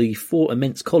are on the 4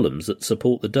 immense columns that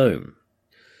support the dome.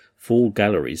 4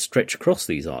 galleries stretch across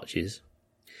these arches.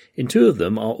 In 2 of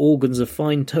them are organs of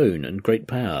fine tone and great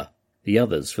power, the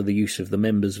others for the use of the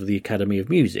members of the Academy of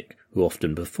Music, who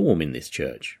often perform in this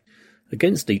church.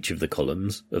 Against each of the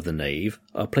columns of the nave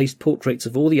are placed portraits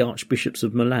of all the archbishops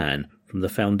of Milan from the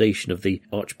foundation of the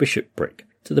archbishopric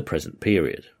to the present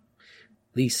period.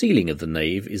 The ceiling of the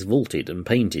nave is vaulted and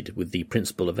painted with the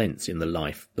principal events in the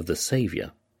life of the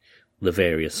Saviour. The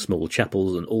various small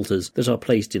chapels and altars that are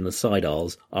placed in the side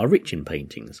aisles are rich in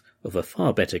paintings of a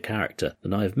far better character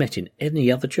than I have met in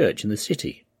any other church in the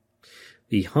city.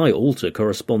 The high altar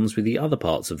corresponds with the other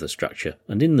parts of the structure,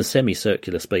 and in the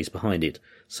semicircular space behind it,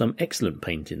 some excellent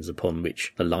paintings upon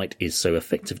which the light is so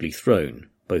effectively thrown,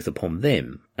 both upon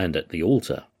them and at the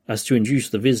altar, as to induce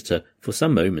the visitor for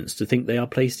some moments to think they are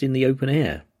placed in the open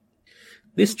air.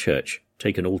 This church,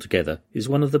 taken altogether, is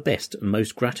one of the best and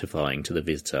most gratifying to the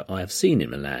visitor I have seen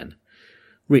in Milan,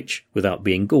 rich without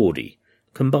being gaudy,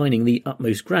 combining the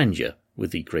utmost grandeur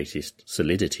with the greatest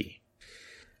solidity.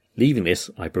 Leaving this,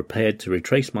 I prepared to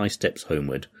retrace my steps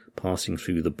homeward, passing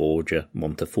through the Borgia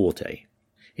Monteforte.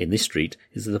 In this street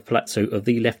is the palazzo of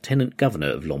the Lieutenant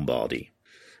Governor of Lombardy,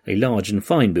 a large and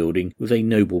fine building with a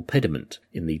noble pediment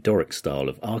in the Doric style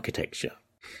of architecture.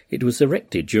 It was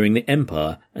erected during the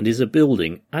Empire and is a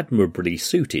building admirably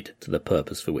suited to the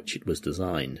purpose for which it was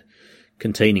designed,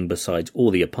 containing besides all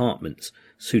the apartments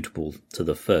suitable to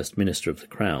the First Minister of the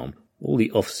Crown, all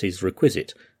the offices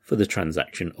requisite for the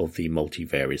transaction of the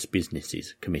multivarious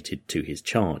businesses committed to his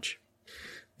charge.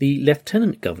 The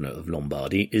Lieutenant Governor of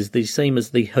Lombardy is the same as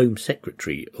the Home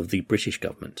Secretary of the British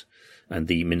Government and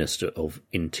the Minister of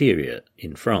Interior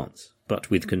in France, but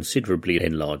with considerably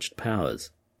enlarged powers.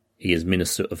 He is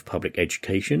Minister of Public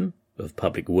Education, of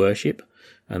Public Worship,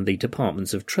 and the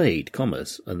Departments of Trade,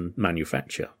 Commerce and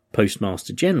Manufacture,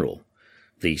 Postmaster General,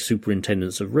 the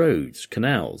Superintendents of Roads,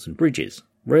 Canals and Bridges,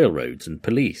 Railroads and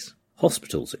Police,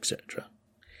 Hospitals, etc.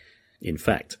 In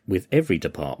fact, with every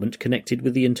department connected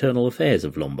with the internal affairs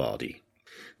of Lombardy.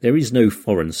 There is no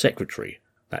foreign secretary,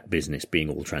 that business being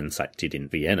all transacted in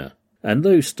Vienna, and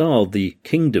though styled the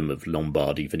Kingdom of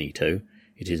Lombardy-Veneto,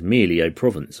 it is merely a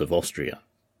province of Austria.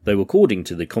 Though according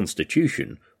to the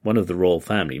constitution, one of the royal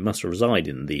family must reside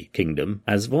in the kingdom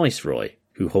as viceroy,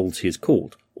 who holds his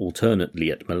court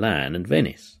alternately at Milan and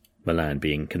Venice, Milan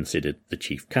being considered the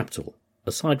chief capital.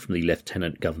 Aside from the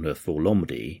lieutenant governor for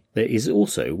Lombardy, there is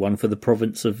also one for the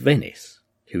province of Venice,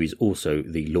 who is also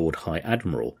the Lord High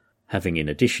Admiral, having in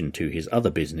addition to his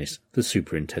other business the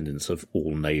superintendence of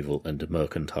all naval and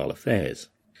mercantile affairs.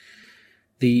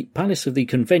 The Palace of the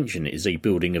Convention is a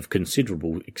building of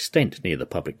considerable extent near the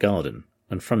public garden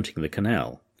and fronting the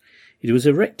canal. It was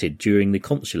erected during the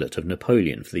consulate of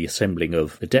Napoleon for the assembling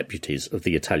of the deputies of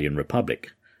the Italian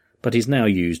Republic, but is now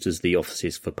used as the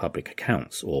offices for public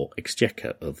accounts or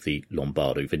exchequer of the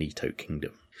Lombardo-Veneto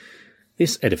kingdom.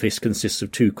 This edifice consists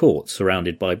of two courts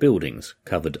surrounded by buildings,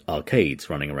 covered arcades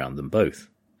running around them both.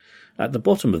 At the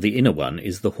bottom of the inner one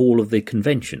is the Hall of the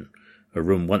Convention, a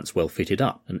room once well fitted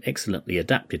up and excellently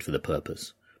adapted for the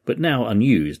purpose, but now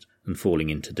unused and falling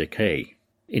into decay.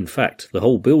 In fact, the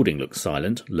whole building looks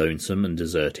silent, lonesome and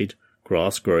deserted,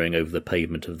 grass growing over the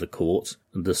pavement of the courts,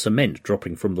 and the cement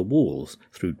dropping from the walls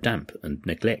through damp and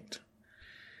neglect.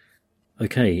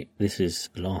 Okay, this is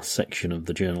the last section of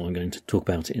the journal I'm going to talk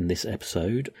about in this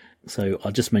episode. So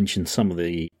I'll just mention some of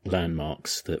the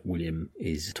landmarks that William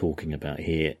is talking about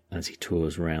here as he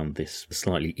tours around this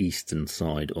slightly eastern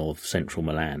side of central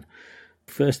Milan.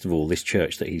 First of all, this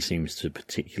church that he seems to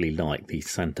particularly like, the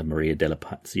Santa Maria della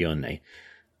Passione.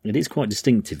 It is quite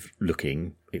distinctive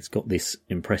looking. It's got this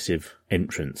impressive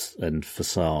entrance and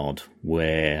facade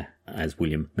where, as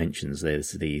William mentions,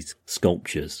 there's these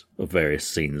sculptures of various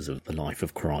scenes of the life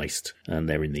of Christ, and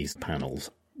they're in these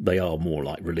panels. They are more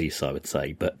like reliefs, I would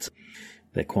say, but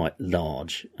they're quite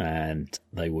large, and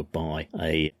they were by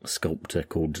a sculptor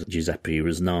called Giuseppe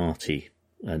Rosnati,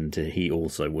 and he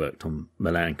also worked on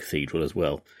Milan Cathedral as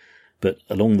well. But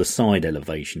along the side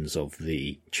elevations of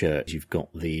the church, you've got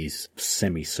these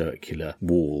semicircular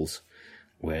walls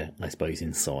where, I suppose,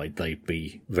 inside they'd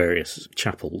be various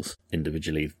chapels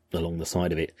individually along the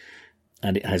side of it.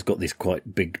 And it has got this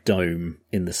quite big dome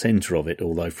in the centre of it,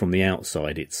 although from the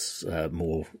outside it's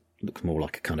looks more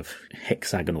like a kind of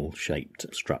hexagonal shaped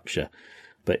structure.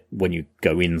 But when you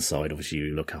go inside, obviously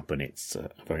you look up and it's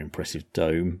a very impressive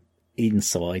dome.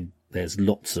 Inside there's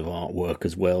lots of artwork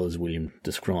as well, as William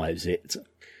describes it.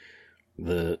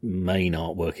 The main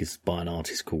artwork is by an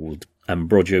artist called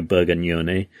Ambrogio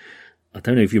Bergognone. I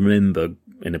don't know if you remember,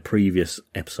 in a previous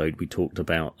episode we talked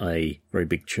about a very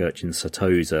big church in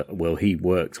Satosa. Well, he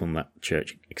worked on that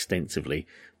church extensively,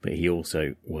 but he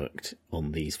also worked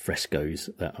on these frescoes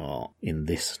that are in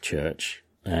this church.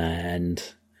 And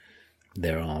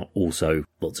there are also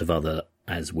lots of other,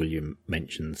 as William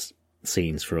mentions,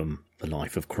 scenes from the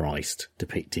life of Christ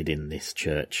depicted in this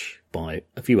church by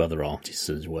a few other artists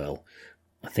as well.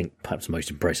 I think perhaps the most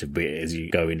impressive bit as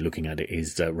you go in looking at it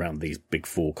is around these big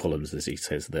four columns, as he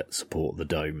says, that support the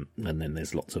dome, and then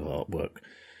there's lots of artwork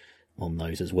on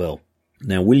those as well.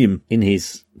 Now, William, in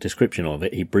his description of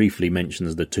it, he briefly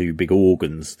mentions the two big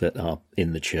organs that are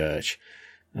in the church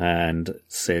and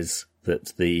says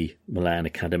that the Milan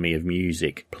Academy of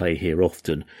Music play here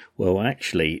often. Well,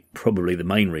 actually, probably the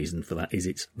main reason for that is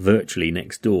it's virtually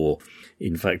next door.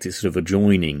 In fact, it's sort of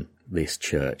adjoining this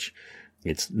church.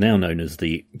 It's now known as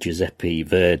the Giuseppe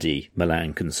Verdi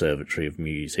Milan Conservatory of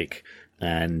Music,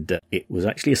 and it was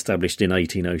actually established in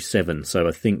 1807. So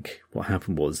I think what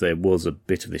happened was there was a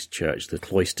bit of this church, the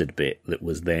cloistered bit, that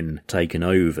was then taken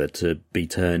over to be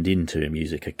turned into a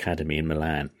music academy in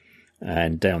Milan.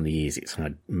 And down the years, it's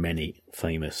had many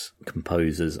famous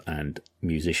composers and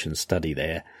musicians study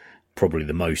there. Probably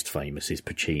the most famous is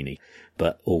Puccini,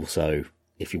 but also,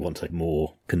 if you want a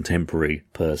more contemporary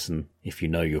person, if you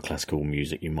know your classical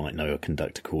music, you might know a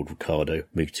conductor called Riccardo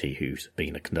Muti, who's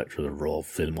been a conductor of the Royal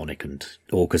Philharmonic and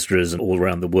orchestras all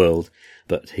around the world,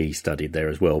 but he studied there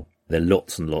as well. There are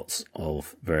lots and lots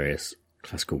of various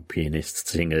classical pianists,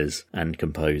 singers and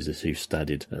composers who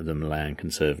studied at the Milan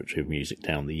Conservatory of Music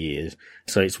down the years.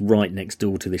 So it's right next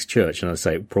door to this church, and I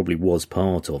say it probably was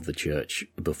part of the church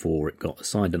before it got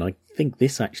assigned. And I think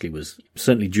this actually was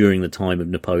certainly during the time of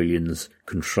Napoleon's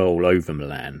control over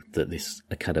Milan that this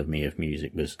Academy of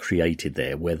Music was created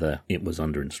there. Whether it was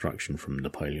under instruction from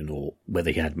Napoleon or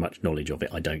whether he had much knowledge of it,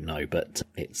 I don't know, but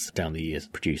it's down the years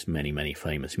produced many, many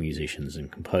famous musicians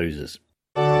and composers.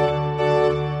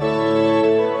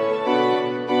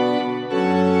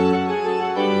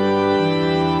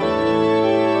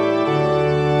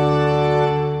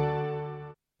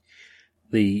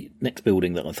 The next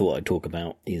building that I thought I'd talk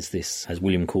about is this, as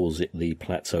William calls it, the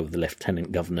Palazzo of the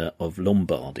Lieutenant Governor of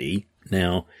Lombardy.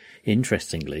 Now,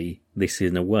 interestingly, this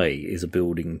in a way is a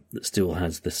building that still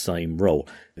has the same role.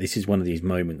 This is one of these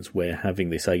moments where having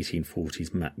this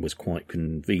 1840s map was quite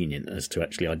convenient as to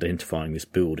actually identifying this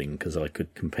building, because I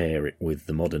could compare it with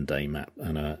the modern day map,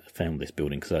 and I found this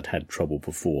building because I'd had trouble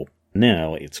before.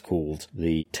 Now it's called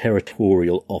the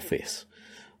Territorial Office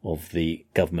of the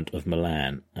government of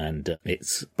Milan, and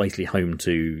it's basically home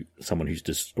to someone who's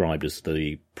described as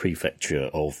the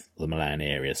prefecture of the Milan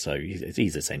area. So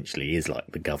he's essentially is like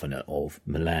the governor of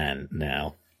Milan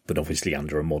now, but obviously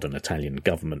under a modern Italian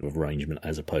government arrangement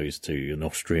as opposed to an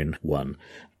Austrian one.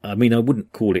 I mean, I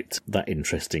wouldn't call it that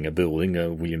interesting a building.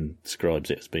 William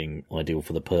describes it as being ideal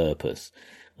for the purpose.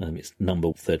 It's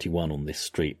number 31 on this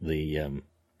street. Now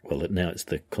it's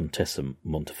the Contessa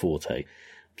Monteforte.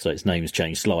 So its name's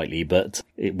changed slightly, but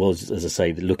it was, as I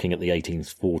say, looking at the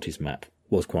 1840s map,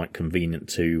 was quite convenient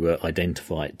to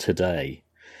identify it today.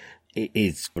 It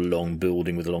is a long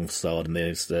building with a long facade, and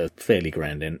there's a fairly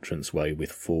grand entranceway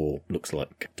with 4, looks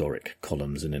like Doric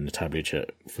columns and an entablature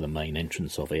for the main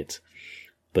entrance of it.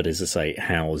 But as I say, it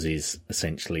houses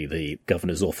essentially the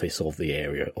governor's office of the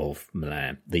area of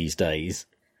Milan these days.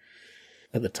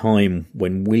 At the time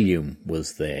when William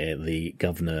was there, the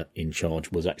governor in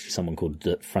charge was actually someone called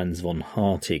Franz von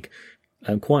Hartig.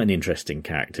 Quite an interesting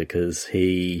character because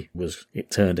he was,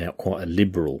 it turned out, quite a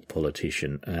liberal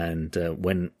politician. And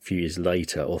when a few years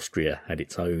later Austria had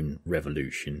its own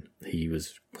revolution, he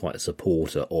was quite a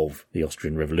supporter of the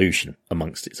Austrian Revolution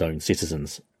amongst its own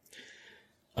citizens.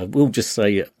 I will just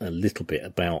say a little bit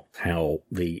about how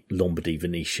the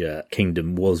Lombardy-Venetia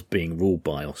kingdom was being ruled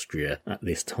by Austria at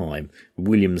this time.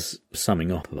 William's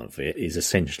summing up of it is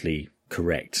essentially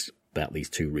correct about these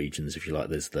two regions, if you like.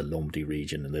 There's the Lombardy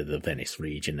region and the Venice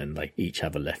region, and they each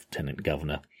have a lieutenant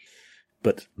governor.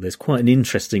 But there's quite an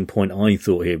interesting point I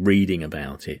thought here reading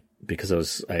about it,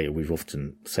 because we've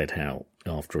often said how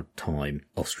after a time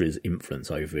Austria's influence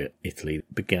over Italy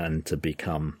began to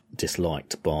become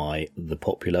disliked by the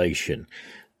population.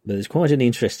 But there's quite an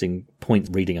interesting point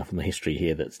reading up on the history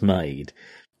here that's made,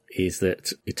 is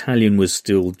that Italian was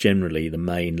still generally the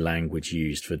main language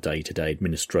used for day-to-day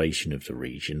administration of the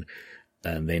region,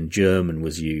 and then German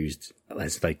was used,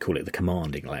 as they call it, the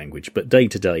commanding language, but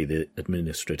day-to-day the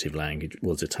administrative language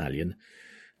was Italian.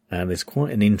 And there's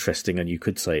quite an interesting, and you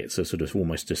could say it's a sort of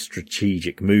almost a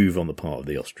strategic move on the part of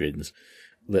the Austrians,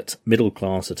 that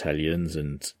middle-class Italians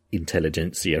and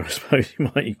intelligentsia, I suppose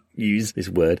you might use this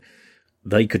word,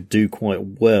 they could do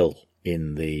quite well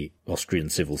in the Austrian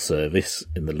civil service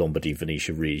in the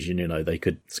Lombardy-Venetia region. You know, they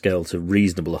could scale to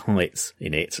reasonable heights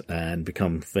in it and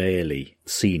become fairly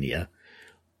senior.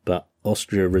 But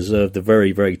Austria reserved the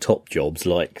very, very top jobs,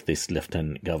 like this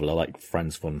lieutenant governor, like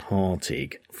Franz von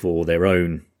Hartig, for their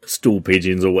own stool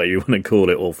pigeons, or what you want to call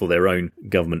it, or for their own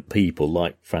government people,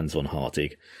 like Franz von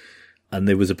Hartig. And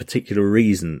there was a particular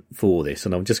reason for this,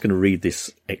 and I'm just going to read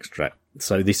this extract.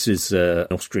 So this is an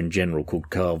Austrian general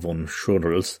called Karl von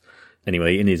Schorls.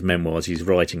 Anyway, in his memoirs, he's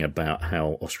writing about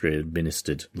how Austria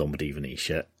administered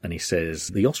Lombardy-Venetia, and he says,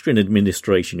 the Austrian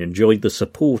administration enjoyed the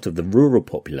support of the rural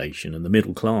population and the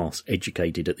middle class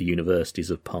educated at the universities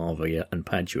of Pavia and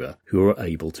Padua, who were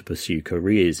able to pursue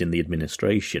careers in the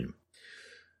administration.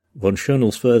 Von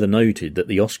Schorls further noted that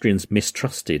the Austrians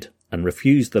mistrusted and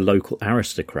refused the local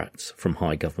aristocrats from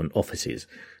high government offices,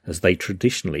 as they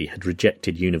traditionally had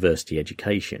rejected university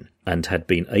education and had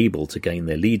been able to gain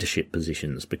their leadership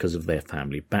positions because of their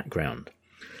family background.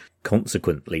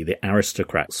 Consequently, the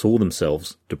aristocrats saw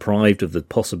themselves deprived of the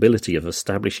possibility of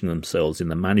establishing themselves in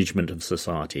the management of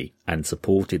society and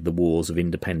supported the wars of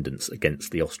independence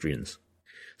against the Austrians.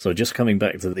 So just coming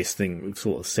back to this thing we've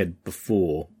sort of said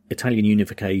before, Italian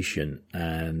unification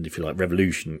and, if you like,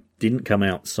 revolution didn't come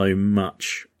out so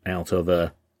much out of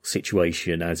a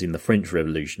situation as in the French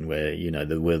Revolution, where, you know,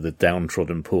 there were the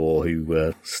downtrodden poor who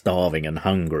were starving and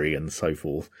hungry and so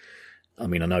forth. I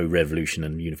mean, I know revolution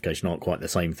and unification aren't quite the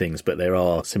same things, but there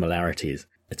are similarities.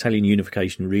 Italian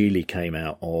unification really came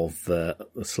out of a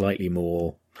slightly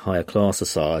more higher class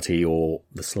society, or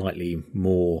the slightly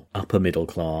more upper middle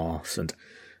class and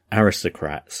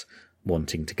aristocrats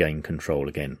wanting to gain control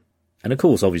again. And of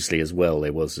course, obviously as well,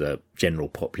 there was a general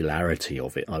popularity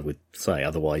of it, I would say,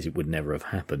 otherwise it would never have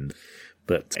happened.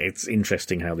 But it's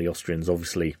interesting how the Austrians,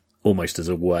 obviously, almost as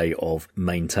a way of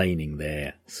maintaining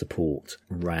their support,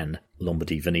 ran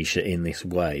Lombardy Venetia in this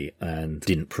way and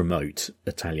didn't promote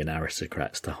Italian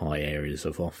aristocrats to high areas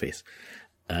of office.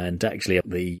 And actually,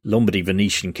 the Lombardy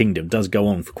Venetian kingdom does go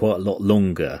on for quite a lot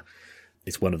longer.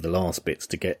 It's one of the last bits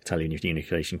to get Italian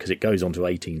unification because it goes on to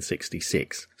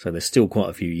 1866. So there's still quite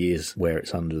a few years where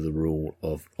it's under the rule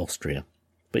of Austria.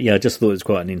 But yeah, I just thought it was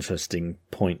quite an interesting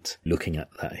point looking at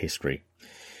that history.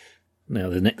 Now,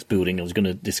 the next building I was going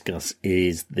to discuss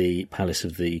is the Palace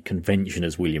of the Convention,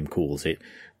 as William calls it.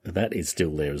 That is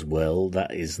still there as well.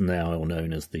 That is now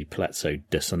known as the Palazzo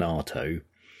del Senato.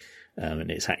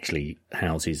 And it actually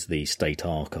houses the state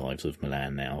archives of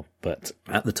Milan now. But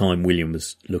at the time William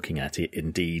was looking at it,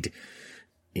 indeed,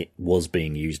 it was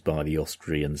being used by the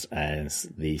Austrians as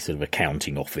the sort of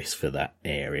accounting office for that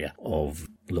area of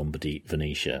Lombardy,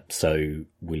 Venetia. So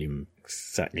William,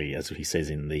 exactly as he says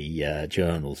in the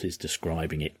journals, is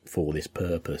describing it for this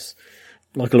purpose.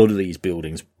 Like a lot of these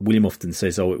buildings, William often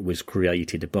says, it was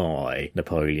created by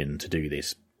Napoleon to do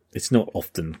this. It's not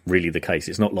often really the case.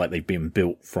 It's not like they've been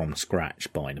built from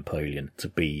scratch by Napoleon to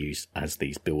be used as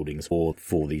these buildings or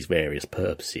for these various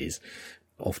purposes.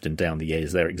 Often down the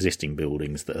years, they're existing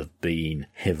buildings that have been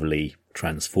heavily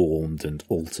transformed and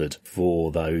altered for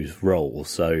those roles.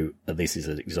 So this is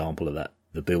an example of that.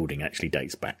 The building actually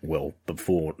dates back well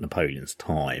before Napoleon's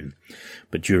time.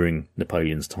 But during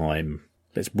Napoleon's time,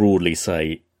 let's broadly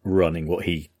say, running what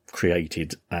he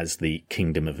created as the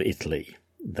Kingdom of Italy,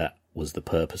 that was the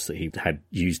purpose that he had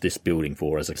used this building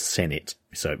for, as a senate.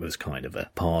 So it was kind of a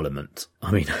parliament.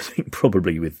 I mean, I think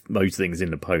probably with most things in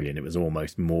Napoleon, it was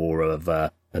almost more of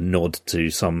a nod to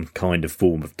some kind of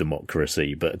form of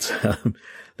democracy. But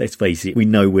let's face it, we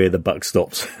know where the buck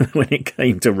stops when it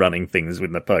came to running things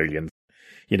with Napoleon.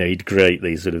 You know, he'd create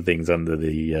these sort of things under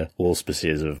the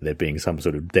auspices of there being some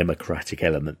sort of democratic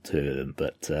element to them.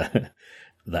 But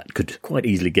that could quite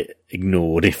easily get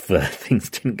ignored if things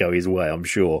didn't go his way, I'm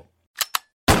sure.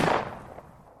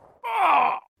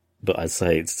 But I'd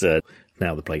say it's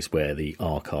now the place where the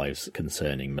archives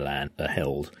concerning Milan are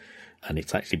held. And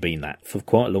it's actually been that for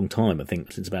quite a long time, I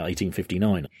think since about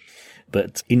 1859.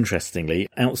 But interestingly,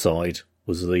 outside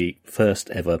was the first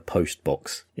ever post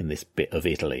box in this bit of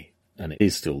Italy. And it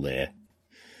is still there.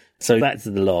 So that's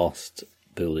the last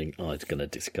building I was going to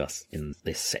discuss in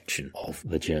this section of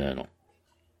the journal.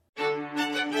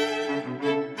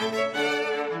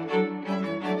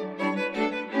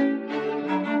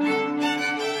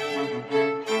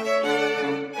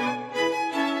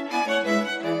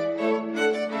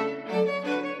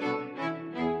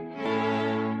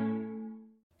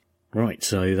 Right,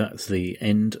 so that's the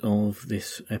end of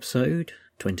this episode,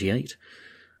 28.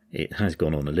 It has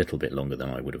gone on a little bit longer than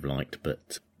I would have liked,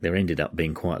 but there ended up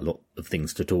being quite a lot of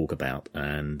things to talk about.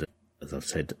 And as I've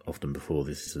said often before,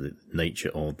 this is the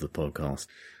nature of the podcast.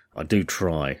 I do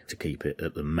try to keep it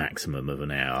at the maximum of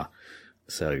an hour.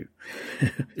 So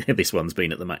this one's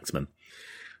been at the maximum.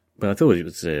 But I thought it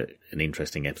was an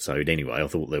interesting episode anyway. I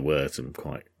thought there were some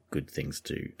quite good things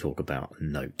to talk about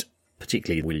and note.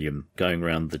 Particularly William going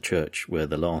around the church where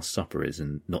the Last Supper is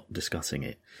and not discussing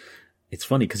it. It's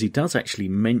funny because he does actually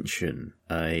mention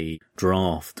a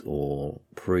draft or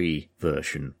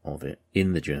pre-version of it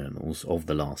in the journals of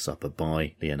the Last Supper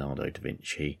by Leonardo da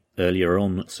Vinci earlier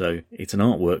on. So it's an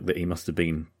artwork that he must have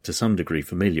been to some degree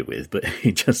familiar with, but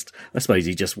I suppose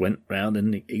he just went round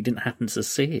and he didn't happen to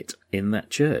see it in that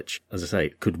church. As I say,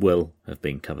 it could well have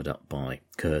been covered up by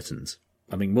curtains.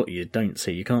 I mean, what you don't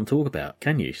see, you can't talk about,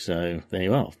 can you? So there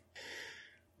you are.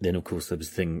 Then, of course, there was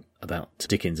the thing about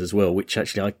Dickens as well, which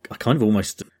actually I kind of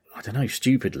almost, I don't know,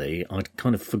 stupidly, I'd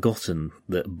kind of forgotten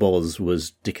that Boz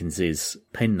was Dickens's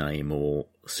pen name or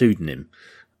pseudonym.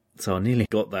 So I nearly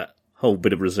got that whole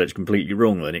bit of research completely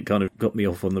wrong, and it kind of got me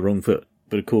off on the wrong foot.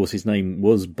 But of course, his name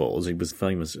was Boz. He was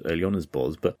famous early on as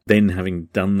Boz. But then having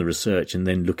done the research and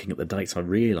then looking at the dates, I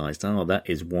realised, that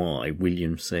is why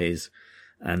William says,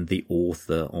 and the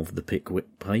author of the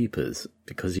Pickwick Papers,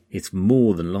 because it's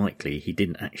more than likely he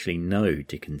didn't actually know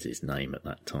Dickens's name at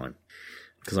that time.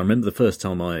 Because I remember the first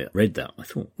time I read that, I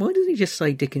thought, why does he just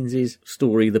say Dickens's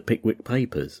story, The Pickwick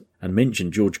Papers, and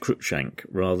mention George Cruikshank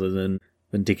rather than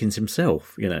Dickens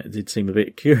himself? You know, it did seem a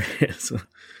bit curious.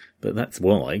 But that's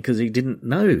why, because he didn't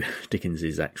know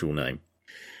Dickens's actual name.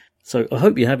 So I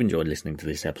hope you have enjoyed listening to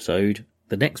this episode.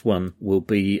 The next one will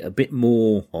be a bit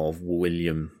more of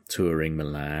William touring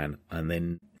Milan, and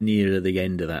then near the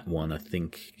end of that one, I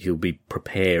think he'll be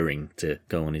preparing to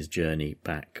go on his journey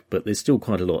back. But there's still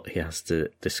quite a lot he has to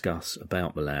discuss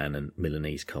about Milan and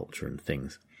Milanese culture and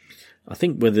things. I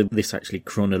think whether this actually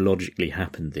chronologically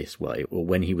happened this way, or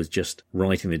when he was just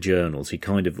writing the journals, he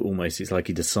kind of almost, it's like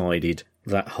he decided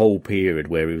that whole period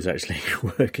where he was actually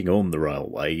working on the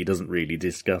railway, he doesn't really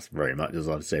discuss very much, as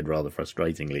I've said rather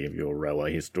frustratingly, if you're a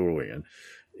railway historian.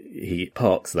 He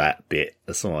parks that bit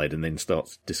aside and then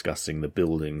starts discussing the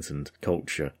buildings and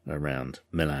culture around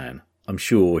Milan. I'm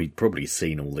sure he'd probably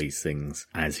seen all these things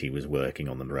as he was working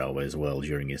on the railway as well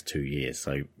during his 2 years,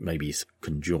 so maybe he's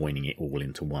conjoining it all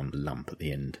into one lump at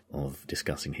the end of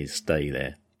discussing his stay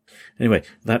there. Anyway,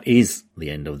 that is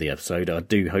the end of the episode. I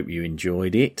do hope you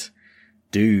enjoyed it.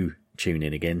 Do tune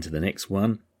in again to the next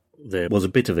one. There was a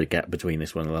bit of a gap between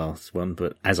this one and the last one,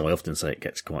 but as I often say, it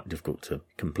gets quite difficult to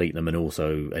complete them, and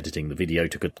also editing the video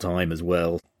took a time as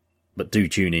well. But do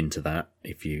tune into that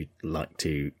if you'd like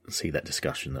to see that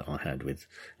discussion that I had with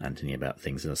Anthony about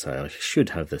things. As I say, I should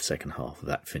have the second half of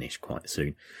that finished quite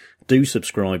soon. Do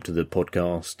subscribe to the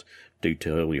podcast. Do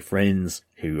tell your friends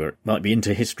who might be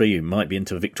into history, who might be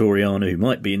into Victoriana, who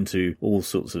might be into all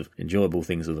sorts of enjoyable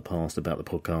things of the past about the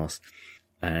podcast.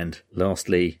 And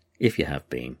lastly, if you have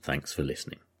been, thanks for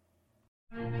listening.